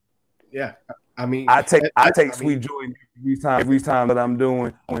 I mean, I take sweet joy every time that I'm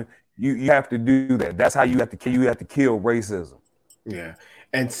doing. You have to do that. That's how you have to kill racism. Yeah.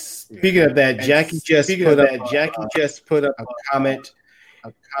 And speaking of that, Jackie just put up a comment,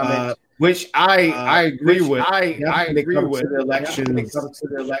 which I agree with. I agree with the elections,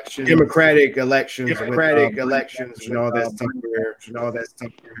 Democratic elections, and all that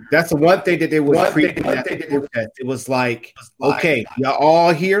stuff. That's the one thing that they was treating. It was like, okay, y'all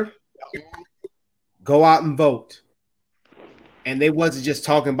all here, go out and vote. And they wasn't just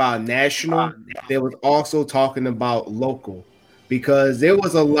talking about national; they was also talking about local. Because there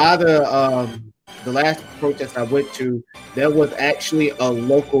was a lot of the last protest I went to, there was actually a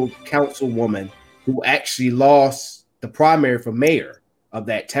local councilwoman who actually lost the primary for mayor of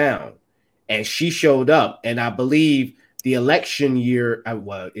that town. And she showed up. And I believe the election year,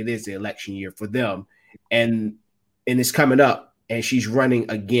 it is the election year for them. And it's coming up. And she's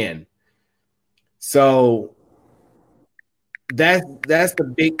running again. So that's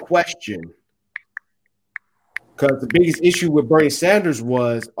the big question. Because the biggest issue with Bernie Sanders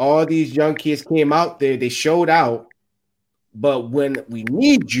was all these young kids came out there, they showed out, but when we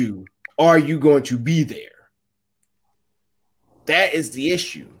need you, are you going to be there? That is the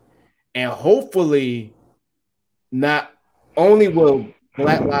issue. And hopefully, not only will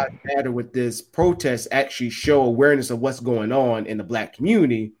Black Lives Matter with this protest actually show awareness of what's going on in the Black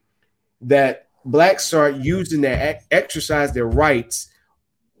community, that Blacks start using exercise their rights.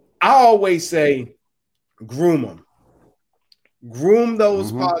 I always say, groom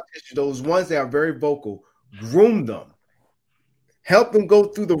those politicians, those ones that are very vocal. Groom them, help them go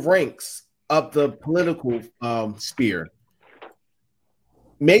through the ranks of the political sphere.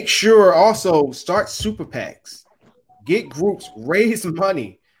 Make sure also start super PACs, get groups, raise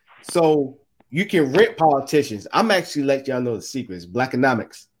money, so You can rent politicians. I'm actually let y'all know the secrets.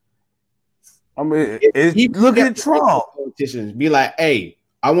 Blackonomics. I mean, look at Trump. Politicians be like, hey,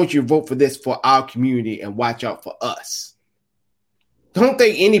 I want you to vote for this for our community and watch out for us. Don't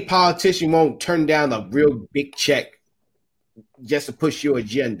think any politician won't turn down a real big check just to push your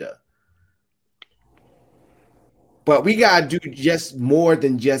agenda. But we got to do just more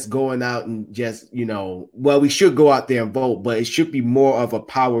than just going out and just, we should go out there and vote, but it should be more of a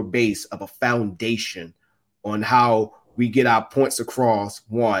power base, of a foundation on how we get our points across,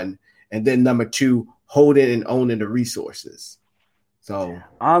 one, and then number two, holding and owning the resources. So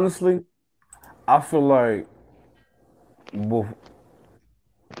honestly, I feel like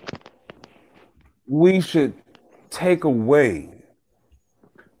we should take away,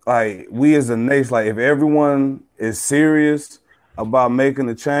 like, we as a nation, like, if everyone is serious about making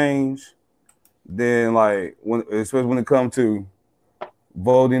a change, then, like, especially when it comes to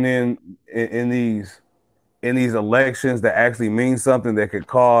voting in these elections that actually mean something that could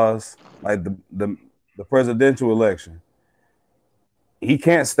cause, like, the presidential election, he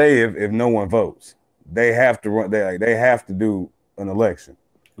can't stay if no one votes. They have to run. They have to do an election.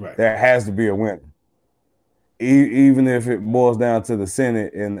 Right. There has to be a winner. Even if it boils down to the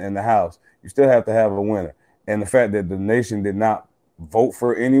Senate and the House, you still have to have a winner. And the fact that the nation did not vote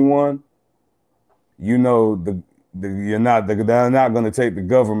for anyone, they're not going to take the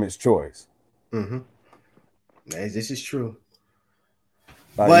government's choice. Mm-hmm. This is true.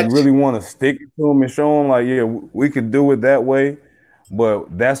 Like, you really want to stick it to them and show them, like, yeah, we could do it that way,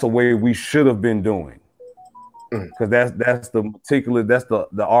 but that's the way we should have been doing. Because that's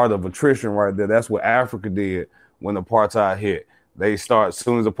the art of attrition right there. That's what Africa did when apartheid hit. As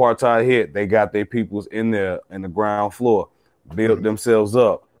soon as apartheid hit, they got their peoples in the ground floor, built themselves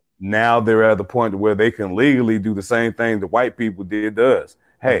up. Now they're at the point where they can legally do the same thing the white people did to us.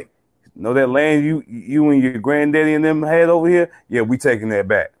 Hey, know that land you and your granddaddy and them had over here? Yeah, we taking that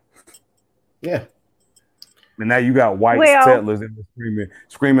back. Yeah. And now you got white settlers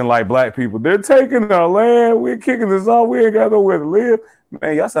screaming like black people. They're taking our land. We're kicking this off. We ain't got nowhere to live.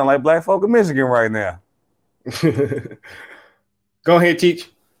 Man, y'all sound like black folk in Michigan right now. Go ahead, Teach.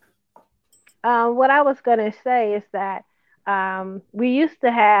 What I was going to say is that we used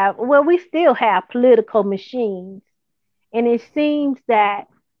to have, we still have political machines. And it seems that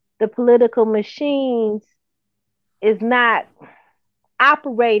the political machines is not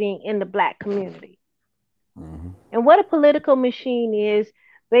operating in the black community. Mm-hmm. And what a political machine is,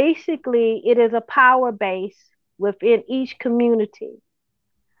 basically, it is a power base within each community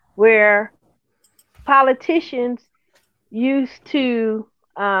where politicians used to,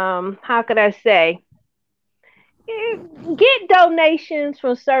 get donations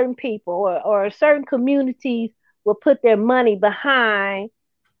from certain people, or certain communities will put their money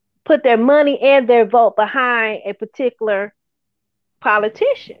and their vote behind a particular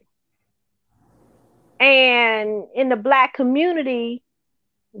politician. And in the black community,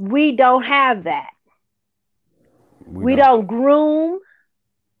 we don't have that. We don't groom.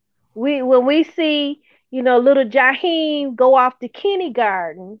 When we see, little Jaheim go off to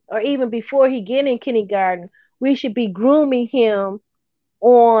kindergarten, or even before he get in kindergarten, we should be grooming him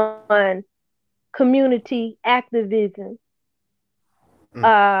on community activism,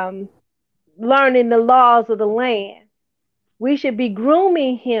 learning the laws of the land. We should be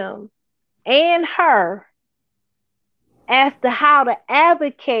grooming him and her as to how to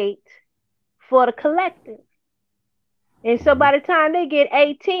advocate for the collective. And so by the time they get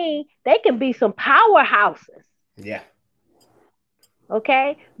 18, they can be some powerhouses. Yeah.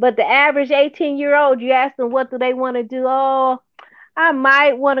 Okay? But the average 18-year-old, you ask them what do they want to do? Oh, I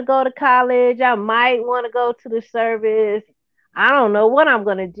might want to go to college. I might want to go to the service. I don't know what I'm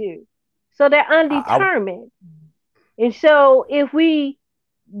going to do. So they're undetermined. And so if we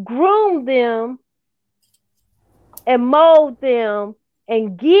groom them and mold them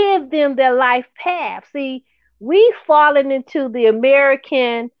and give them their life path. See, we've fallen into the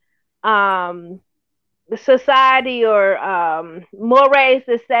American society or mores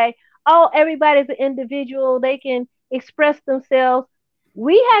that say, oh, everybody's an individual. They can express themselves.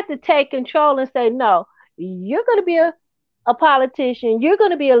 We have to take control and say, no, you're going to be a politician. You're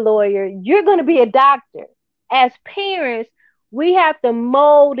going to be a lawyer. You're going to be a doctor. As parents, we have to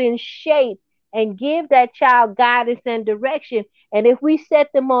mold and shape and give that child guidance and direction. And if we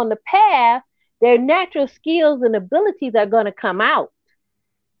set them on the path, their natural skills and abilities are going to come out.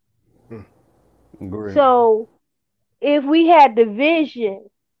 Great. So if we had the vision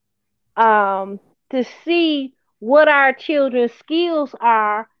to see what our children's skills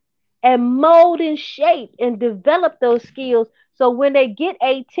are and mold and shape and develop those skills So when they get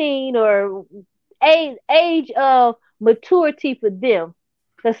 18 or age of maturity for them,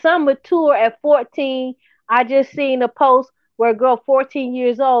 because some mature at 14. I just seen a post where a girl 14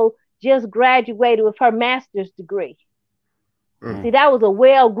 years old just graduated with her master's degree. See, that was a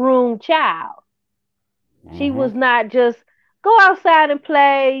well-groomed child. She was not just go outside and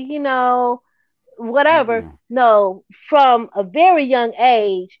play, you know, whatever. No, from a very young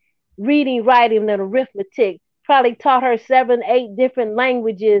age, reading, writing, and arithmetic, probably taught her 7, 8 different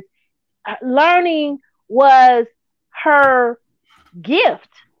languages. Learning was her gift.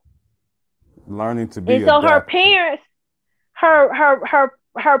 Learning to be. And so her parents,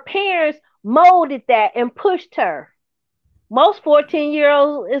 her parents molded that and pushed her. Most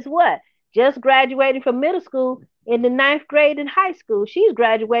 14-year-olds is what? Just graduating from middle school in the 9th grade in high school. She's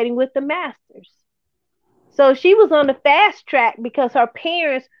graduating with the master's. So she was on the fast track because her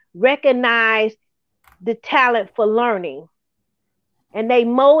parents recognized the talent for learning. And they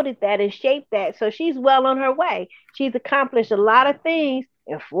molded that and shaped that. So she's well on her way. She's accomplished a lot of things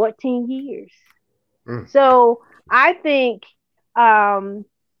in 14 years. So I think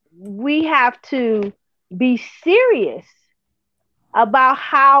we have to be serious about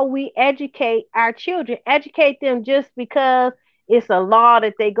how we educate our children. Educate them just because it's a law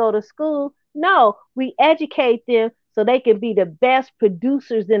that they go to school. No, we educate them so they can be the best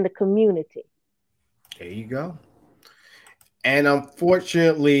producers in the community. There you go. And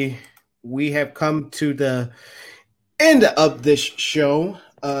unfortunately, we have come to the end of this show.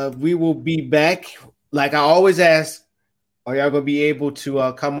 We will be back. Like I always ask, are y'all going to be able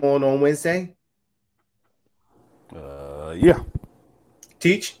to come on Wednesday? Yeah.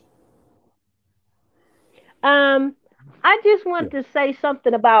 Teach? I just want to say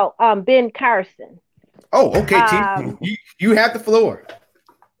something about Ben Carson. Oh, okay, Teach. You have the floor.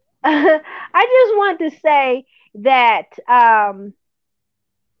 I just want to say that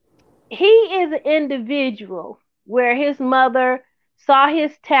he is an individual where his mother saw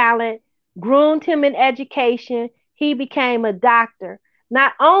his talent, groomed him in education. He became a doctor.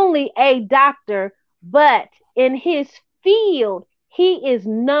 Not only a doctor, but in his field, he is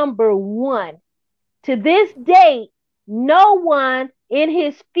number one. To this date, no one in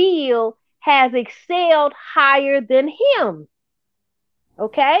his field has excelled higher than him.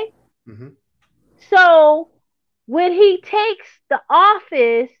 Okay? So when he takes the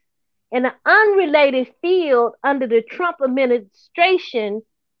office in an unrelated field under the Trump administration,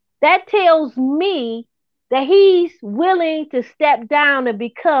 that tells me that he's willing to step down and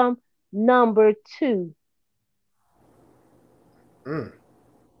become number 2.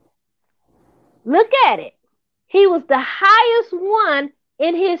 Look at it. He was the highest one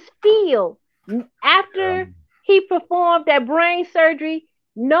in his field. After he performed that brain surgery,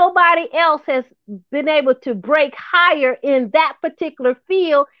 nobody else has been able to break higher in that particular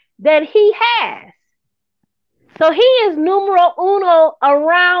field than he has. So he is numero uno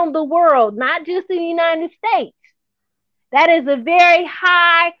around the world, not just in the United States. That is a very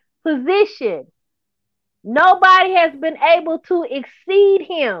high position. Nobody has been able to exceed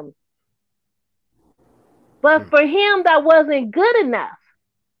him. But for him, that wasn't good enough.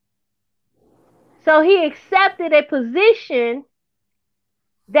 So he accepted a position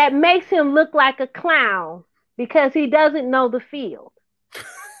that makes him look like a clown because he doesn't know the field.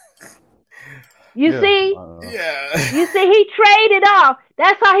 You see? You see, he traded off.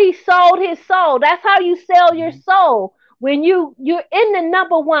 That's how he sold his soul. That's how you sell your soul. When you're in the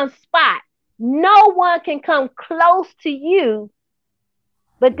number 1 spot, no one can come close to you.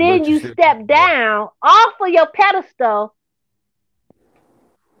 But then you step down off of your pedestal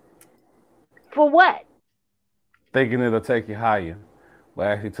for what? Thinking it'll take you higher, but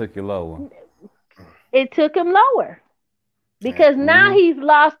actually took you lower. It took him lower because now he's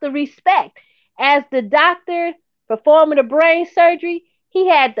lost the respect. As the doctor performing the brain surgery, he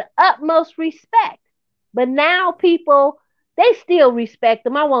had the utmost respect. But now people, they still respect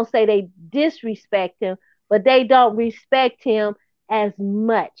him. I won't say they disrespect him, but they don't respect him as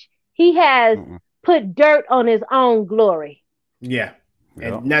much. He has put dirt on his own glory. Yeah.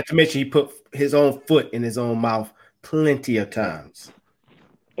 And not to mention he put his own foot in his own mouth plenty of times.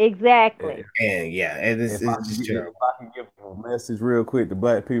 Exactly. And yeah, it's just terrible. If I can give a message real quick to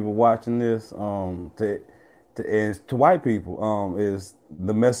black people watching this, to white people, is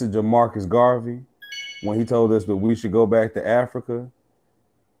the message of Marcus Garvey when he told us that we should go back to Africa.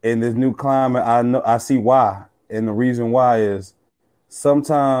 In this new climate, I see why. And the reason why is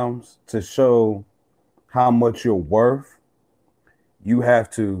sometimes to show how much you're worth, you have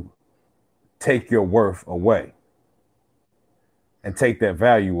to take your worth away and take that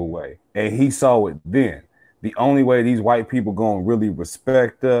value away. And he saw it then. The only way these white people gonna really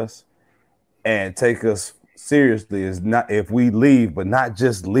respect us and take us seriously is not if we leave, but not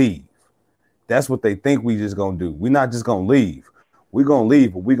just leave. That's what they think we just gonna do. We're not just gonna leave. We're gonna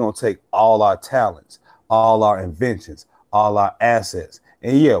leave, but we're gonna take all our talents, all our inventions, all our assets.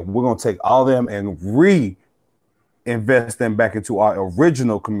 And yeah, we're gonna take all them and reinvest them back into our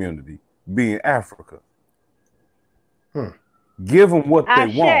original community, being Africa. Give them what they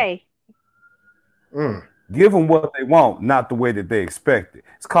want. Give them what they want, not the way that they expect it.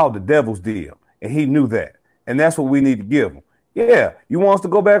 It's called the devil's deal, and he knew that. And that's what we need to give them. Yeah, you want us to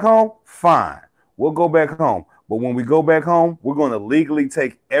go back home? Fine. We'll go back home. But when we go back home, we're going to legally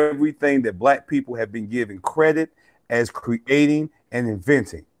take everything that black people have been given credit as creating and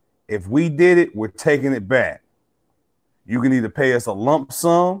inventing. If we did it, we're taking it back. You can either pay us a lump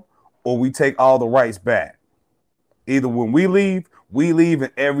sum or we take all the rights back. Either when we leave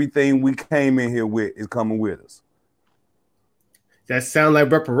and everything we came in here with is coming with us. That sounds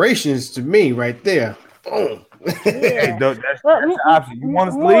like reparations to me right there. Boom. Hey, that's the option. You want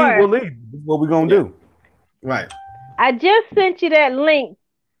us to leave? We'll leave. That's what we're going to do. Right. I just sent you that link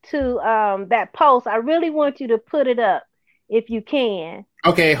to that post. I really want you to put it up if you can.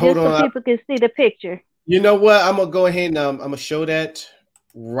 Okay, hold on. So people can see the picture. You know what? I'm going to go ahead and I'm going to show that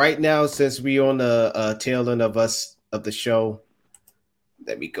right now since we're on the tail end of the show.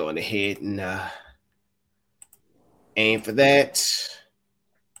 Let me go ahead and aim for that.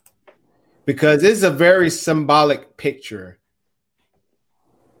 Because it's a very symbolic picture.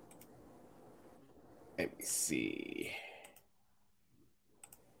 Let me see.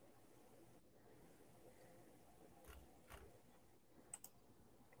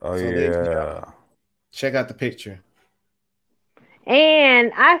 Oh, so yeah. Check out the picture.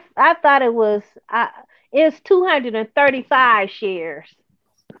 And I thought it was 235 shares.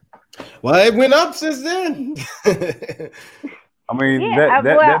 Well, it went up since then. I mean,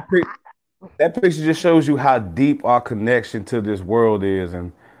 that picture just shows you how deep our connection to this world is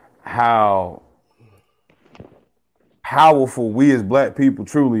and how powerful we as black people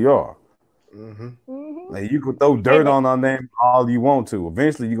truly are. Like, you can throw dirt on our name all you want to.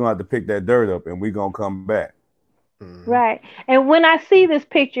 Eventually, you're going to have to pick that dirt up and we're going to come back. Right. And when I see this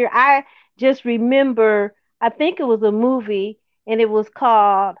picture, I just remember, I think it was a movie and it was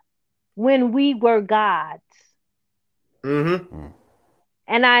called When We Were Gods. And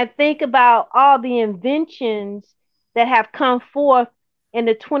I think about all the inventions that have come forth in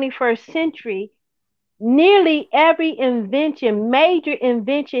the 21st century. Nearly every major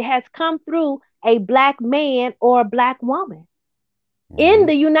invention has come through a black man or a black woman in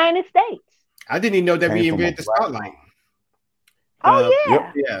the United States. I didn't even know that we invented the stoplight. Oh,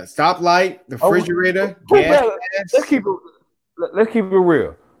 yeah. Yeah, stoplight, the refrigerator, gas. Let's keep it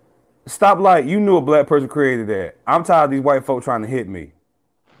real. Stoplight, you knew a black person created that. I'm tired of these white folk trying to hit me.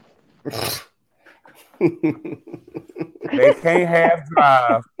 They can't have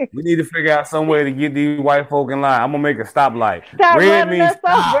drive. We need to figure out some way to get these white folk in line. I'm gonna make a stoplight. Red means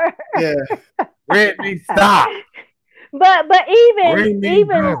stop. Yeah. Red means stop. But even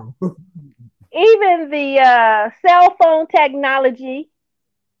the cell phone technology,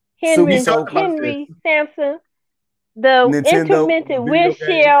 Henry Sampson, the Nintendo, intermittent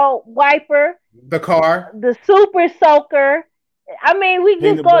windshield wiper, the car, the super soaker. I mean, we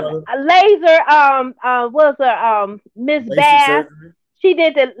just go laser. Miss Bass, she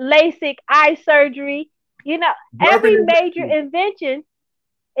did the LASIK eye surgery. You know, every major invention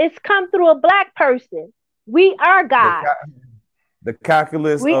is come through a black person. We are God. The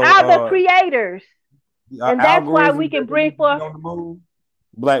calculus. We are the creators, and that's why we can bring forth.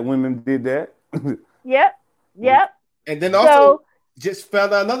 Black women did that. Yep. And then also just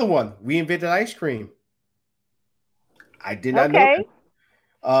found out another one. We invented ice cream. I did not know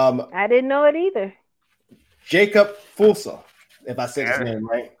that. I didn't know it either. Jacob Fulsa, if I said his name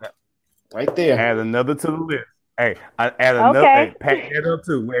right there. Add another to the list. Hey, I add another. Hey, pack that up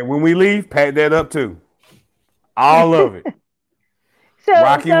too. Hey, when we leave, pack that up too. All of it. So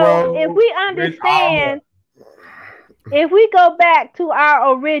if we understand, if we go back to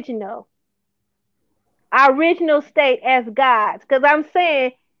our original state as gods, because I'm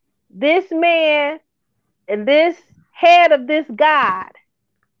saying this man and this head of this God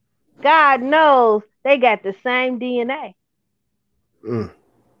knows they got the same DNA.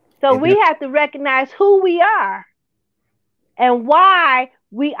 So we have to recognize who we are and why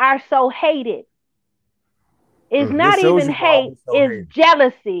we are so hated. It's not even hate, it's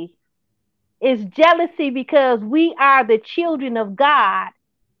jealousy. It's jealousy because we are the children of God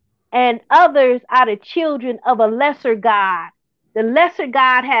and others are the children of a lesser God. The lesser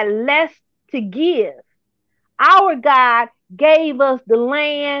God had less to give. Our God gave us the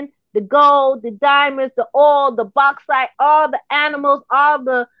land, the gold, the diamonds, the oil, the bauxite, all the animals, all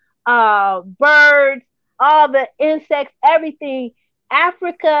the birds, all the insects, everything.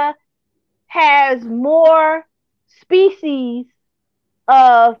 Africa has more species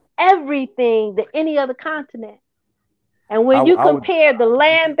of everything than any other continent. And when you compare the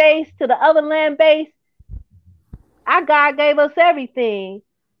land base to the other land base, our God gave us everything.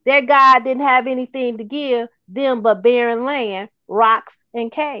 Their God didn't have anything to give them but barren land, rocks,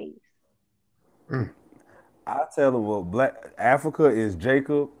 and caves. I tell them, well, Africa is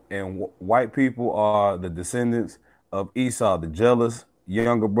Jacob, and white people are the descendants of Esau, the jealous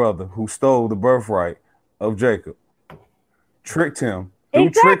younger brother who stole the birthright of Jacob, tricked him through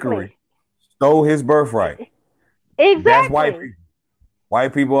trickery, stole his birthright. Exactly. That's white people.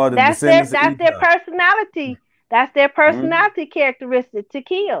 White people are the descendants of Esau. That's their personality. That's their personality characteristic, to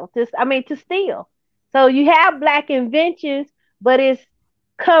kill, to steal. So you have black inventions, but it's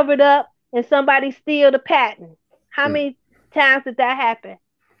covered up and somebody steal the patent. How many times did that happen?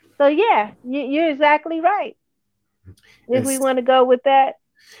 So yeah, you're exactly right. If we want to go with that.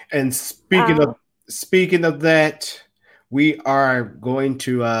 And speaking of that, we are going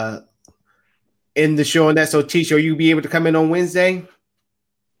to end the show on that. So Tisha, will you be able to come in on Wednesday?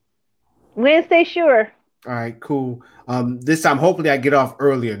 Wednesday, sure. All right, cool. This time, hopefully, I get off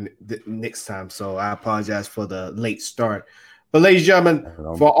earlier next time. So I apologize for the late start. But, ladies and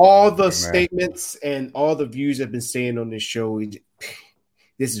gentlemen, for all the statements and all the views I've been saying on this show,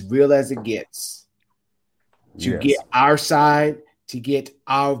 this is real as it gets. To get our side, to get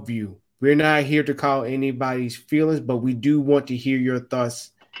our view. We're not here to call anybody's feelings, but we do want to hear your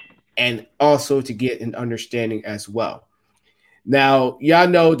thoughts and also to get an understanding as well. Now, y'all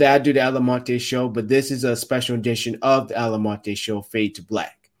know that I do the Alamonte show, but this is a special edition of the Alamonte show, Fade to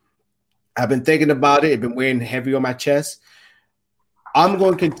Black. I've been thinking about it. I've been wearing heavy on my chest. I'm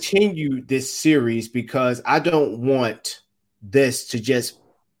going to continue this series because I don't want this to just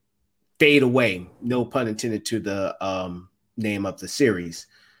fade away. No pun intended to the name of the series.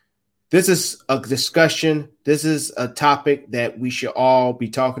 This is a discussion. This is a topic that we should all be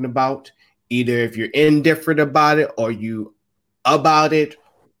talking about. Either if you're indifferent about it or you about it,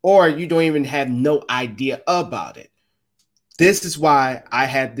 or you don't even have no idea about it. This is why I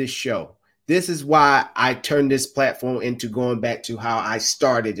had this show. This is why I turned this platform into going back to how I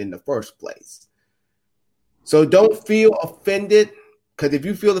started in the first place. So don't feel offended, because if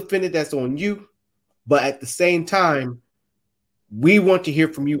you feel offended, that's on you. But at the same time, we want to hear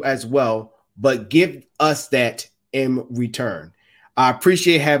from you as well, but give us that in return. I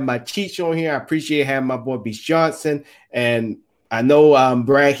appreciate having my Cheech on here. I appreciate having my boy Beast Johnson. And I know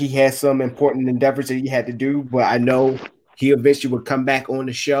Brad, he has some important endeavors that he had to do, but I know he eventually will come back on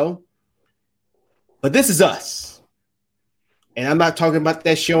the show. But this is us. And I'm not talking about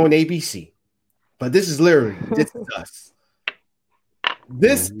that show on ABC, but this is literally, this is us.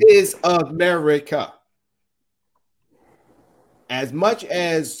 This is America. As much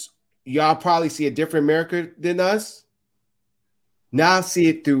as y'all probably see a different America than us, now see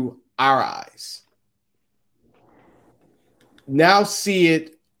it through our eyes. Now see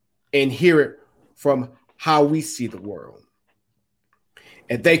it and hear it from how we see the world.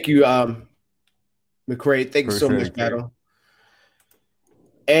 And thank you, McCray. Thank you so much, Battle.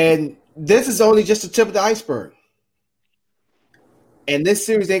 And this is only just the tip of the iceberg. And this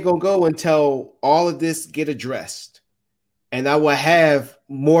series ain't going to go until all of this get addressed. And I will have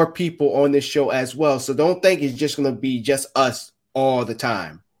more people on this show as well. So don't think it's just going to be just us all the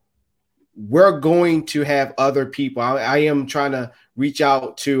time. We're going to have other people. I am trying to reach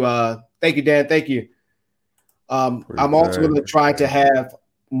out to thank you, Dan. Thank you. I'm also going to try to have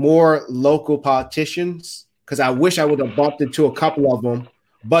more local politicians because I wish I would have bumped into a couple of them.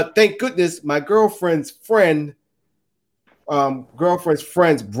 But thank goodness my girlfriend's friend's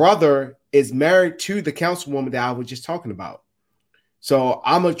brother is married to the councilwoman that I was just talking about. So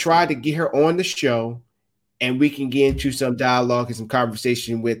I'm going to try to get her on the show and we can get into some dialogue and some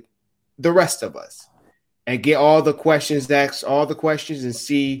conversation with the rest of us and get all the questions, ask all the questions and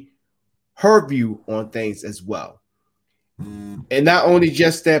see her view on things as well. And not only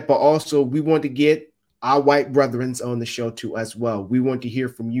just that, but also we want to get our white brethren on the show too as well. We want to hear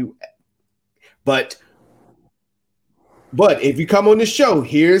from you. But if you come on the show,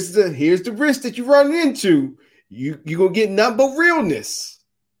 here's the risk that you run into. You're going to get nothing but realness.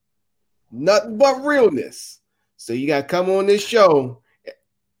 Nothing but realness. So you got to come on this show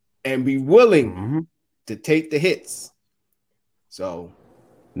and be willing to take the hits. So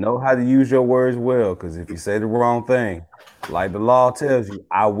Know how to use your words well, because if you say the wrong thing, like the law tells you,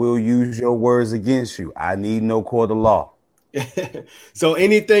 I will use your words against you. I need no court of law. So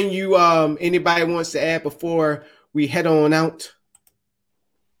anything you anybody wants to add before we head on out?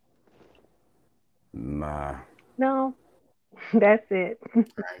 Nah. No, that's it. Right.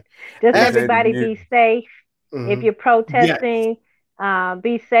 Just everybody be safe. Mm-hmm. If you're protesting,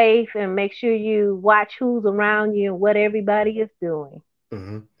 be safe and make sure you watch who's around you and what everybody is doing.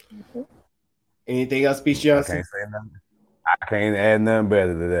 Mm-hmm. Mm-hmm. Anything else, Beach Johnson? I can't say nothing. I can't add nothing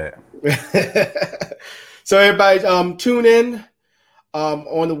better to that. So everybody, tune in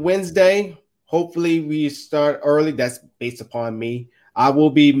on a Wednesday. Hopefully we start early. That's based upon me. I will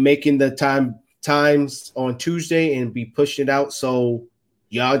be making the times on Tuesday and be pushing it out. So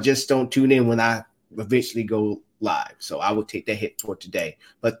y'all just don't tune in when I eventually go live. So I will take that hit for today.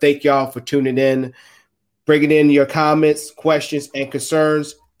 But thank y'all for tuning in, bringing in your comments, questions, and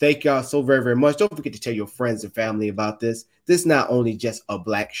concerns. Thank y'all so very, very much. Don't forget to tell your friends and family about this. This is not only just a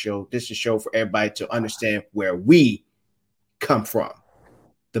black show. This is a show for everybody to understand where we come from.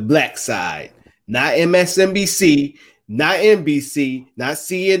 The black side. Not MSNBC, not NBC, not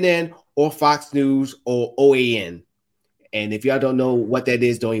CNN or Fox News or OAN. And if y'all don't know what that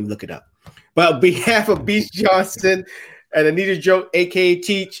is, don't even look it up. But on behalf of Beach Johnson and Anita Joe, a.k.a.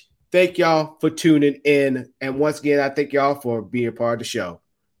 Teach, thank y'all for tuning in. And once again, I thank y'all for being a part of the show.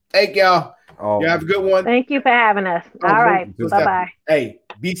 Thank y'all. You have a good one. Thank you for having us. All right. Bye-bye. Hey,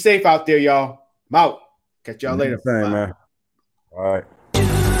 be safe out there, y'all. I'm out. Catch y'all later. Man. All right.